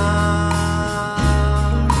alarm,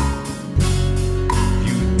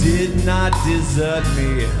 you did not desert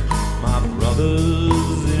me, my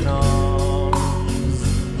brothers in arms.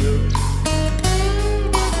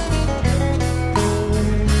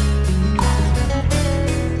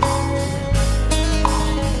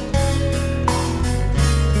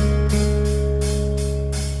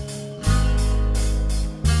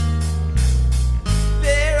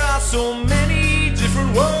 There are so many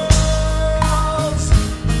different worlds,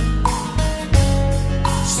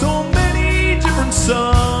 so many different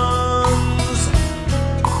suns,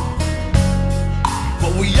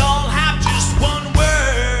 but we all have just one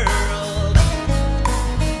world,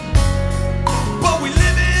 but we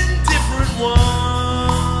live in different ones.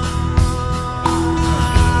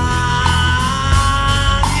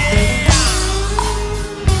 Yeah.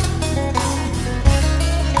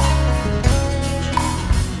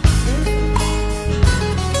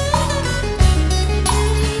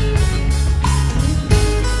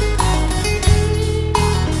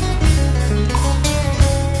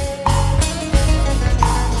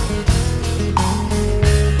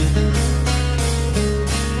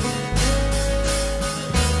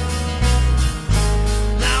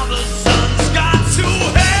 Now the sun's got to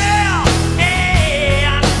hell,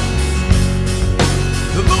 and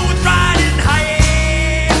the moon's riding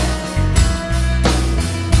high.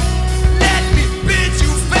 Let me bid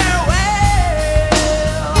you farewell.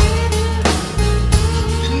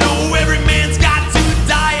 You know every man's got to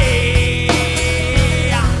die,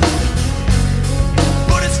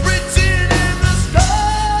 but it's written in the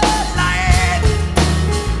starlight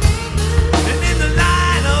and in the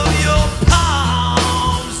line of your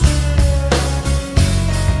palms.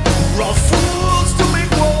 We're all fools to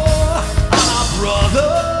make war on our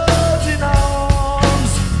brothers in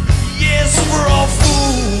arms. Yes, we're all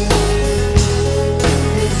fools.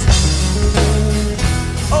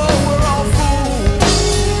 Oh, we're all fools.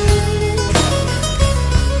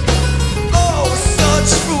 Oh,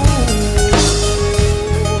 such fools.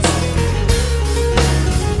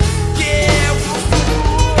 Yeah, we're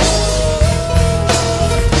fools.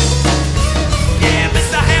 Yeah,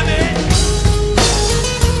 Mr. Hammond.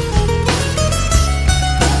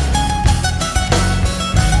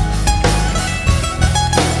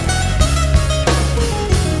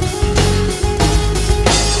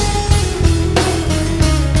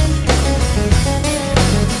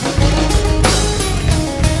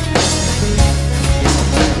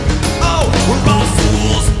 Oh, we're all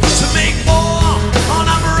fools to make war on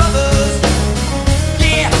our brothers.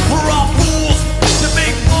 Yeah, we're all fools to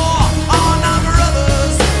make war on our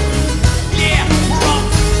brothers. Yeah, we're all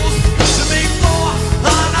fools to make war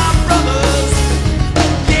on our brothers.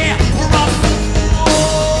 Yeah, we're all fools.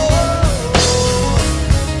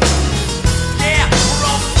 Yeah, we're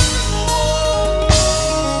all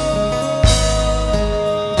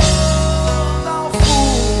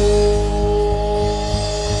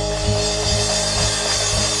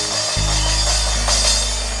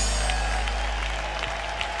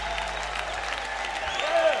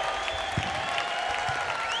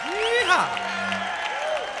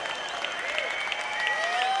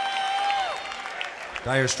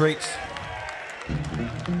Dire Straits.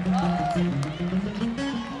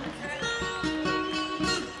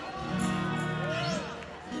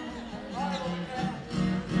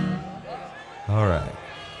 All right.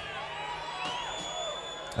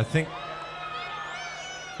 I think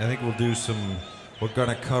we'll do some. We're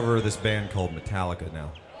gonna cover this band called Metallica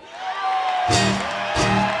now.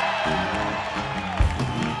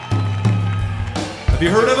 Have you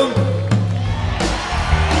heard of them?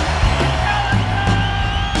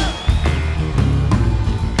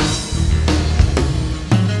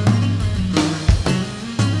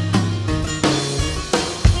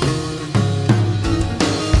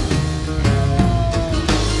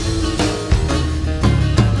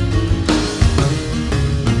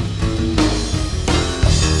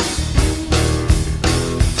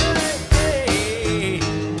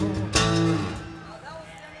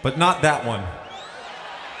 But not that one.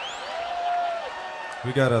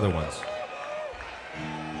 We got other ones.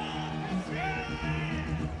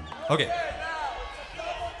 Okay.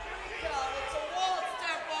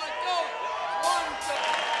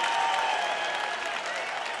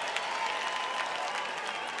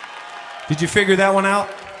 Did you figure that one out?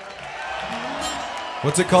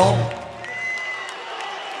 What's it called?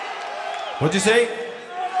 What'd you say?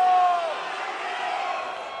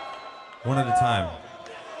 One at a time.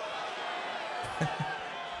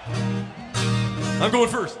 I'm going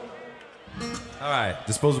first. All right,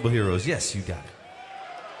 Disposable Heroes. Yes, you got it.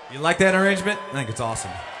 You like that arrangement? I think it's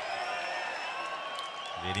awesome.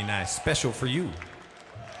 Very nice. Special for you.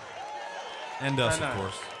 And us, of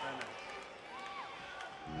course.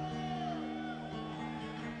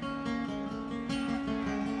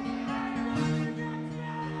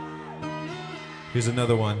 Here's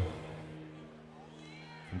another one.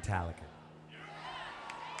 Metallica.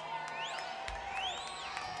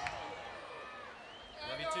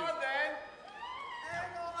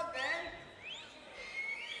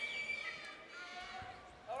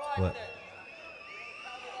 What?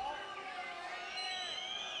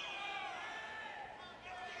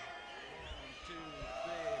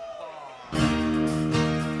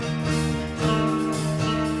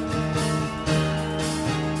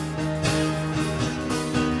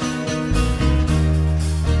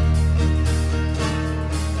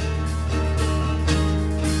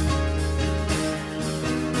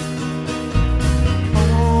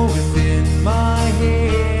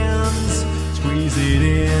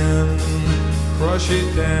 Crush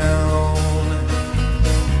it down,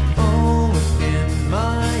 all within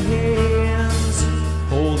my hands.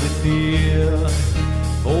 Hold it dear,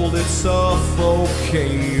 hold it suffocating.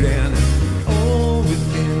 All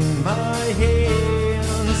within my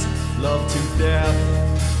hands, love to death,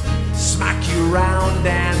 smack you round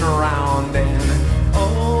and round, and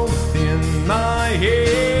all within my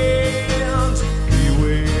hands.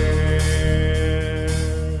 Beware.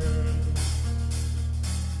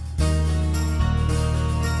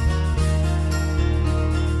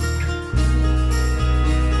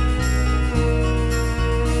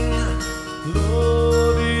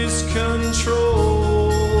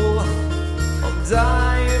 Control, I'll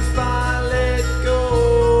die if I let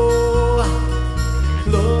go.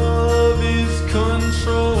 Love is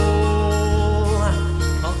control,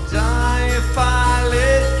 I'll die if I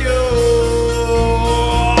let go.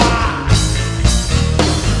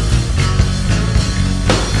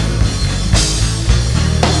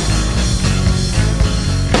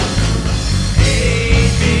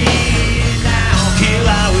 Hate me now, kill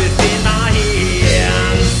out within my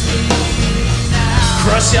hands.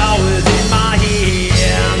 Crush all within my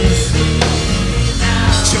hands.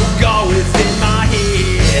 Choke all within my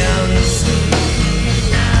hands.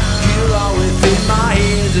 Kill all within my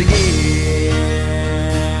hands again.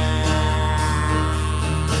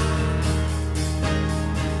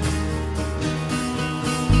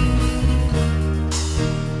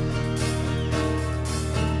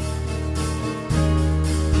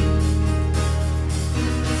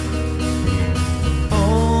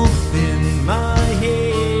 All within my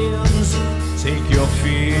hands. Take your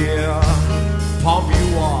fear, pump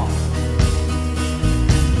you off.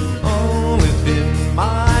 All within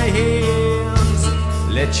my hands.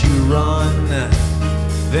 Let you run,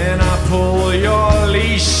 then I pull your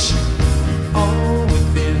leash. All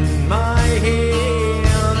within my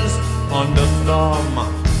hands. Under thumb,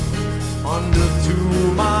 under to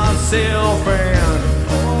myself, and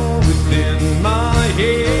all within my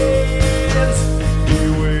hands.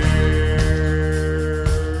 Beware.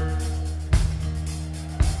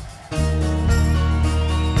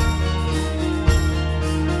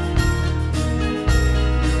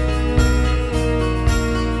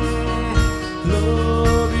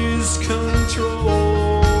 Love is control,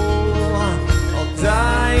 I'll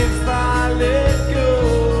die if I let go.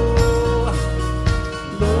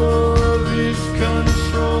 Love is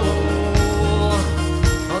control,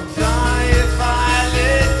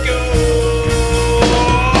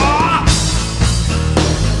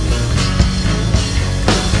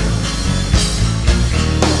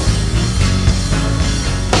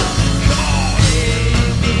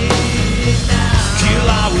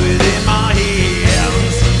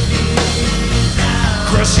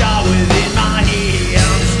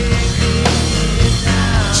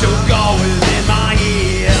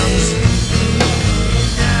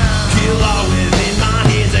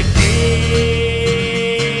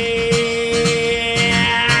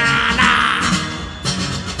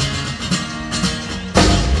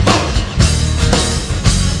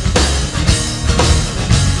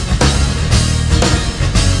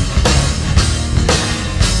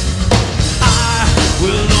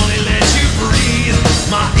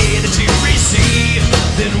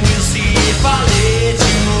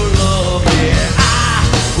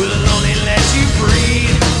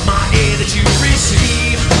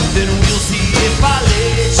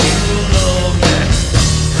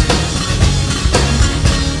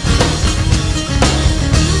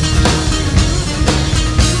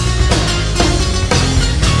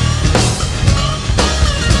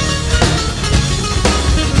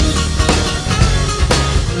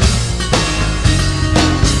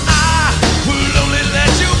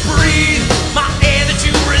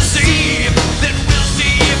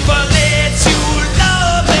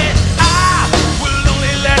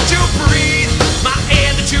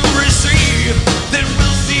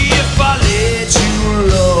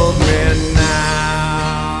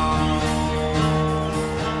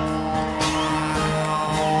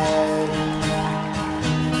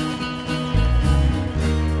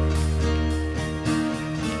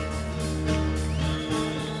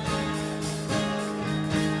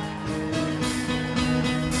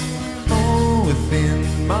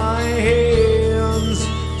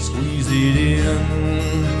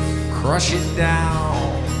 reason, crush it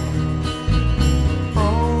down.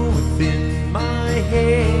 All within my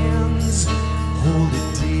hands, hold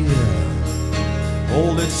it dear,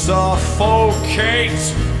 hold it,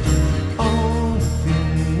 suffocate. All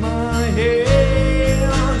within my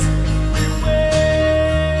hands, beware.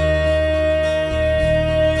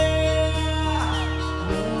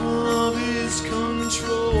 Love is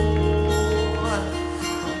control.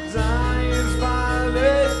 I'll die if I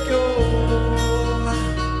let go.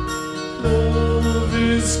 Love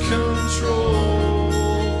is control.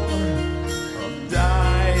 I'll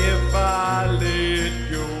die if I let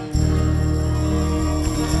go.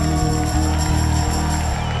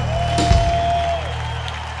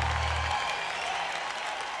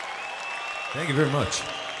 Thank you very much.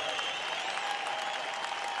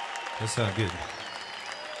 That sounded good.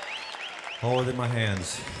 All within my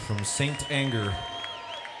hands from Saint Anger.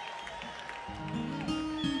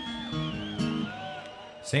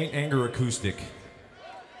 Saint Anger Acoustic.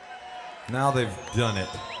 Now they've done it.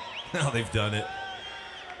 Now they've done it.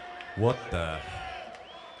 What the?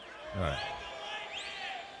 All right.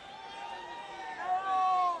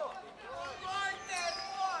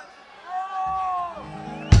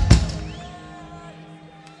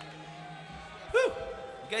 Whew.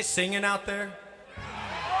 You guys singing out there?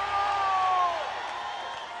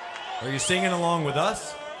 Are you singing along with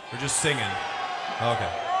us? Or just singing? Okay.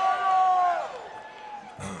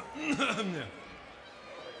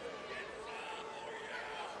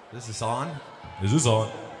 This is on? Is this on?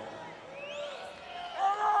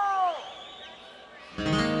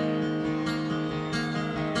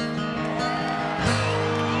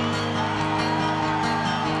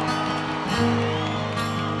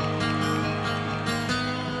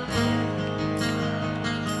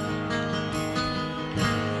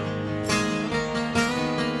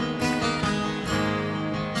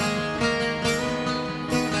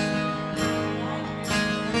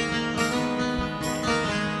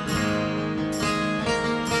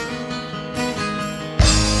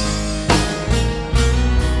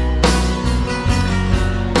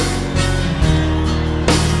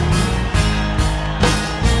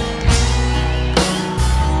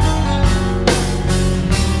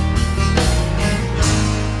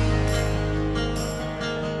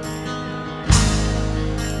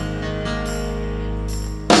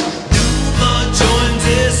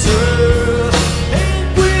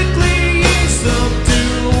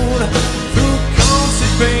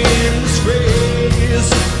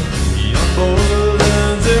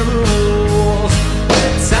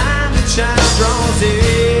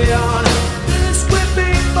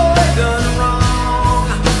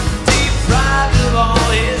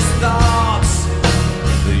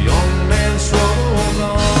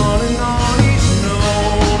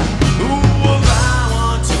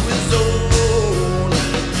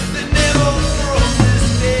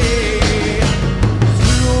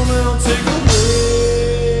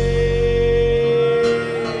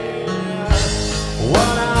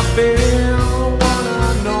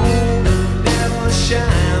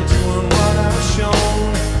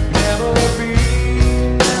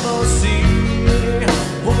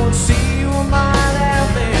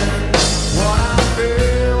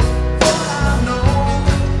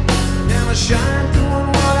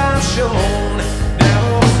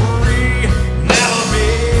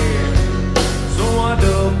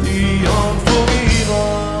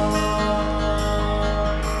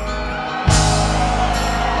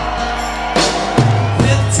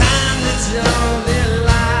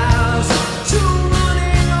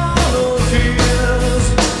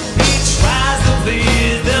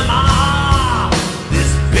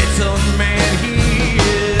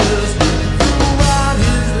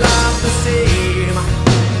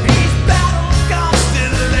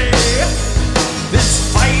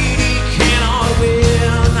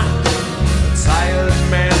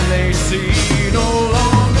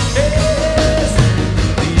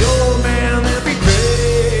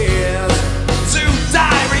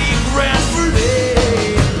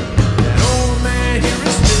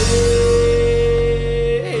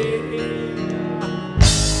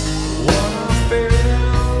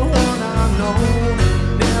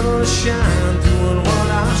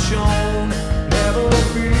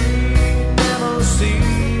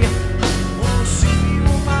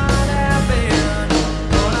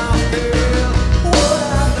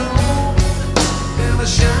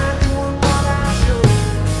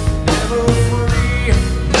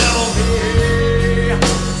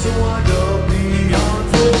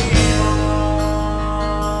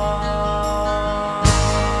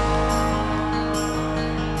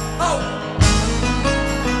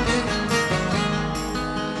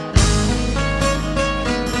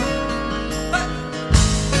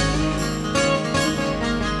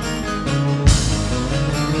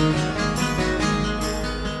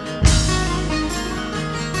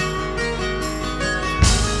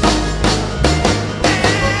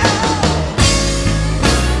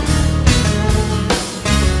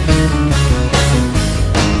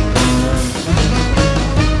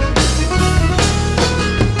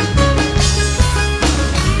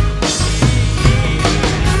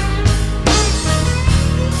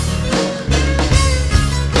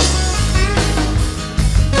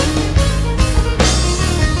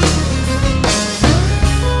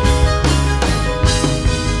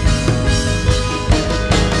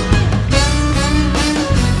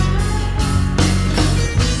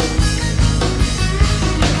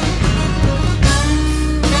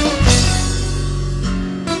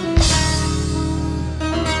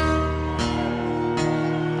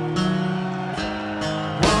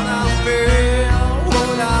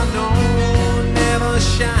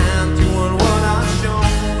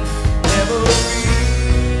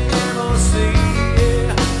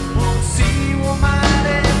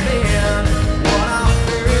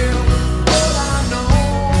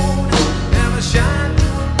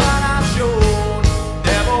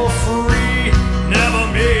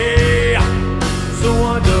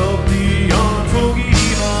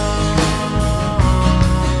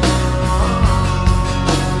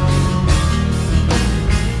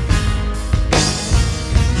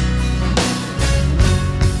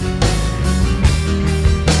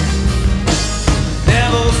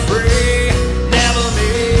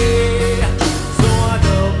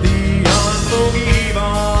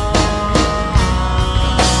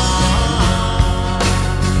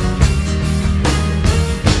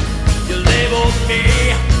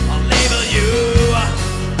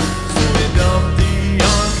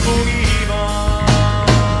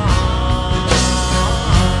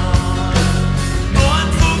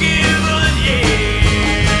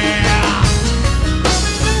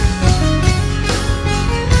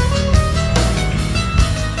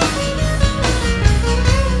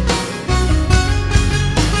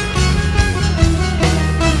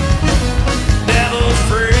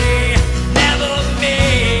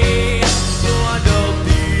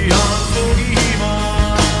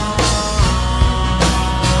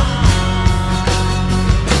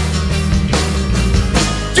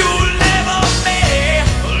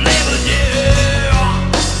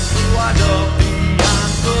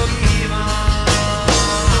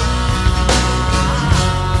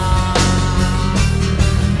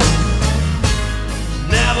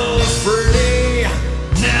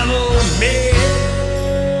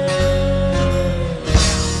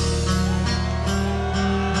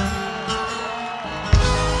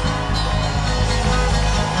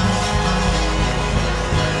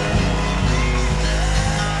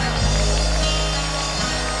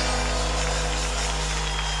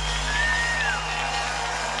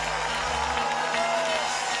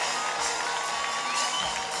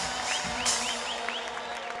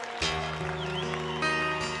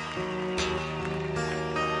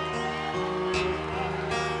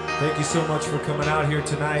 Thank you so much for coming out here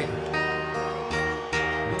tonight.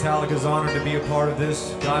 Metallica's honored to be a part of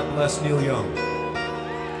this. God bless Neil Young.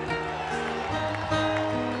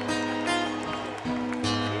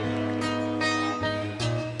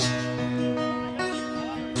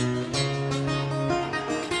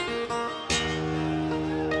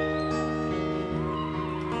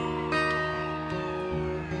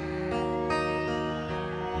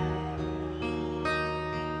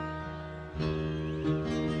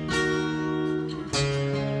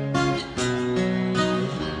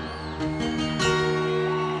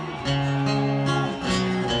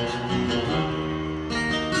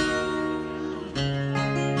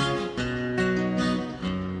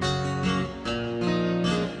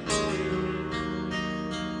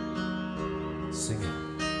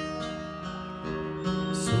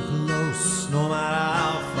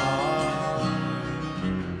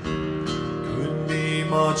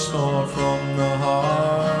 Much more from the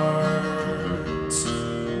heart,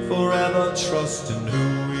 forever trusting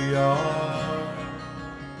who we are.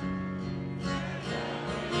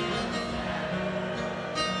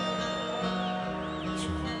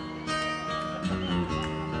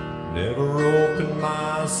 Never opened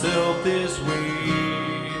myself this way.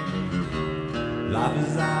 Life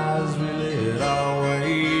is ours, we live our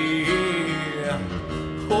way.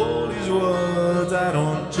 All these words I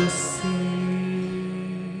don't just see.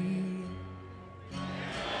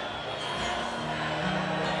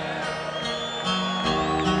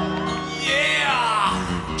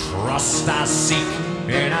 Trust I seek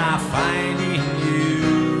and I find in you.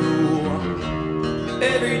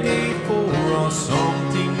 Every day for us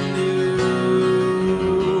something new.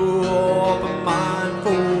 Open mind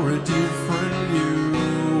for a different view.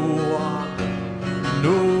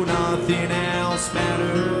 No, nothing else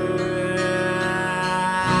matters.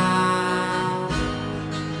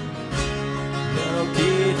 Never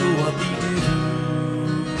care for what they do.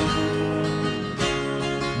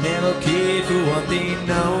 Never care for what they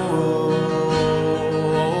know.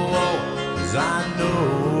 I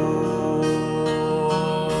know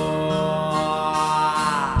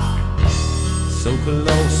so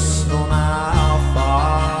close, no matter how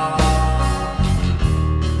far.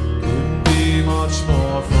 Couldn't be much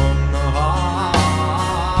more from the heart.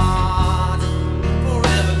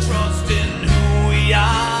 Forever trusting who we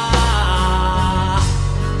are.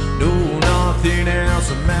 No, nothing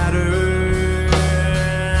else matters.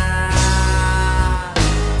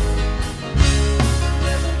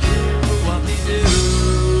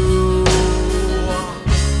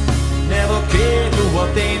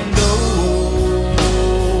 What they know,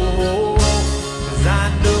 'cause I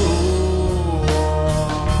know.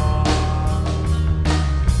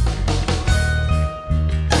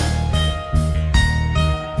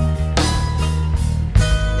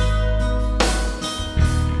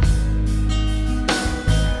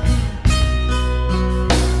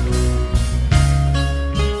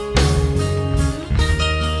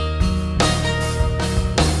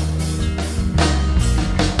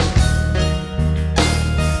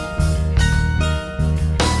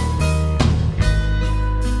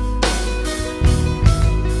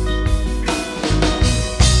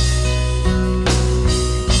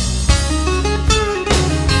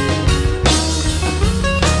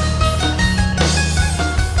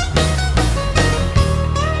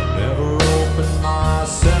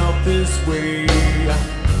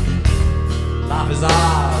 Life is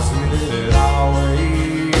ours, we live it our way.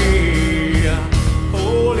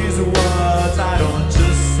 All these words I don't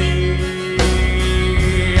just say.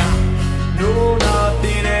 No,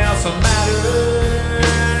 nothing else matters.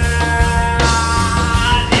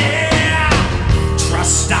 Yeah,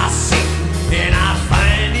 trust I seek and I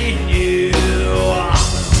find in you.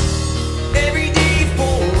 Every day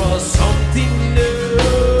for us something new.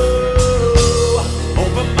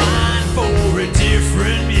 Open mind for a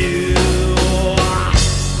different view.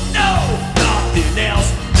 Else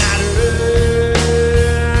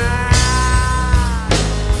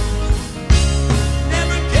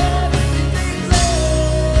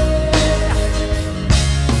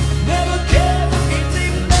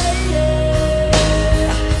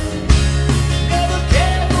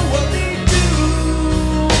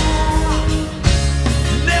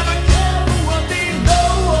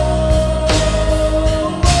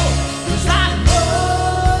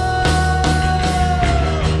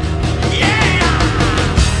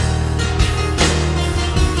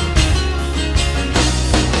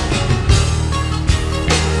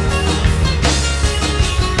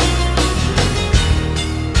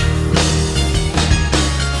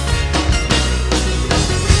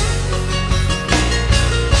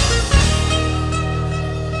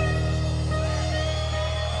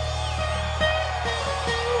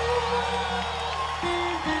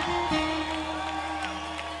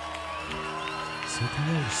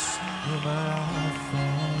close, no matter how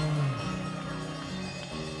far.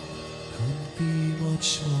 Couldn't be much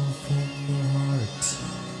more from the heart.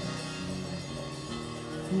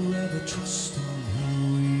 Forever trusting who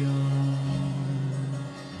we are.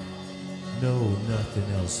 No, nothing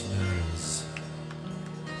else matters.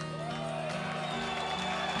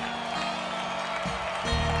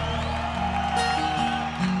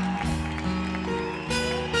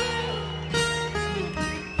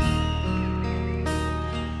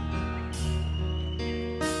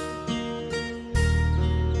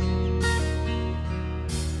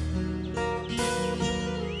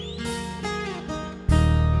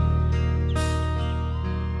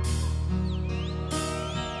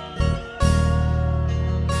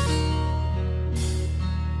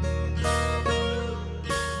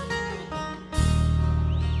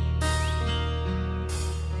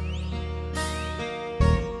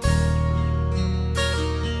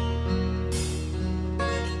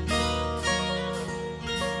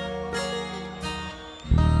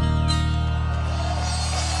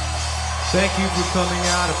 Thank you for coming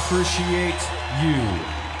out. Appreciate you.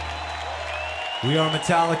 We are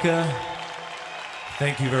Metallica.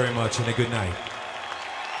 Thank you very much and a good night.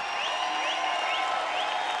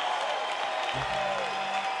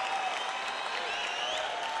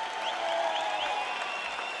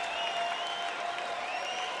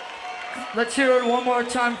 Let's hear it one more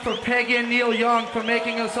time for Peggy and Neil Young for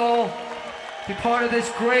making us all be part of this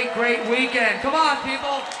great, great weekend. Come on,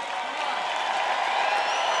 people.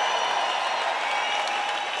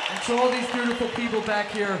 And to all these beautiful people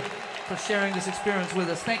back here for sharing this experience with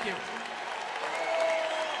us. Thank you.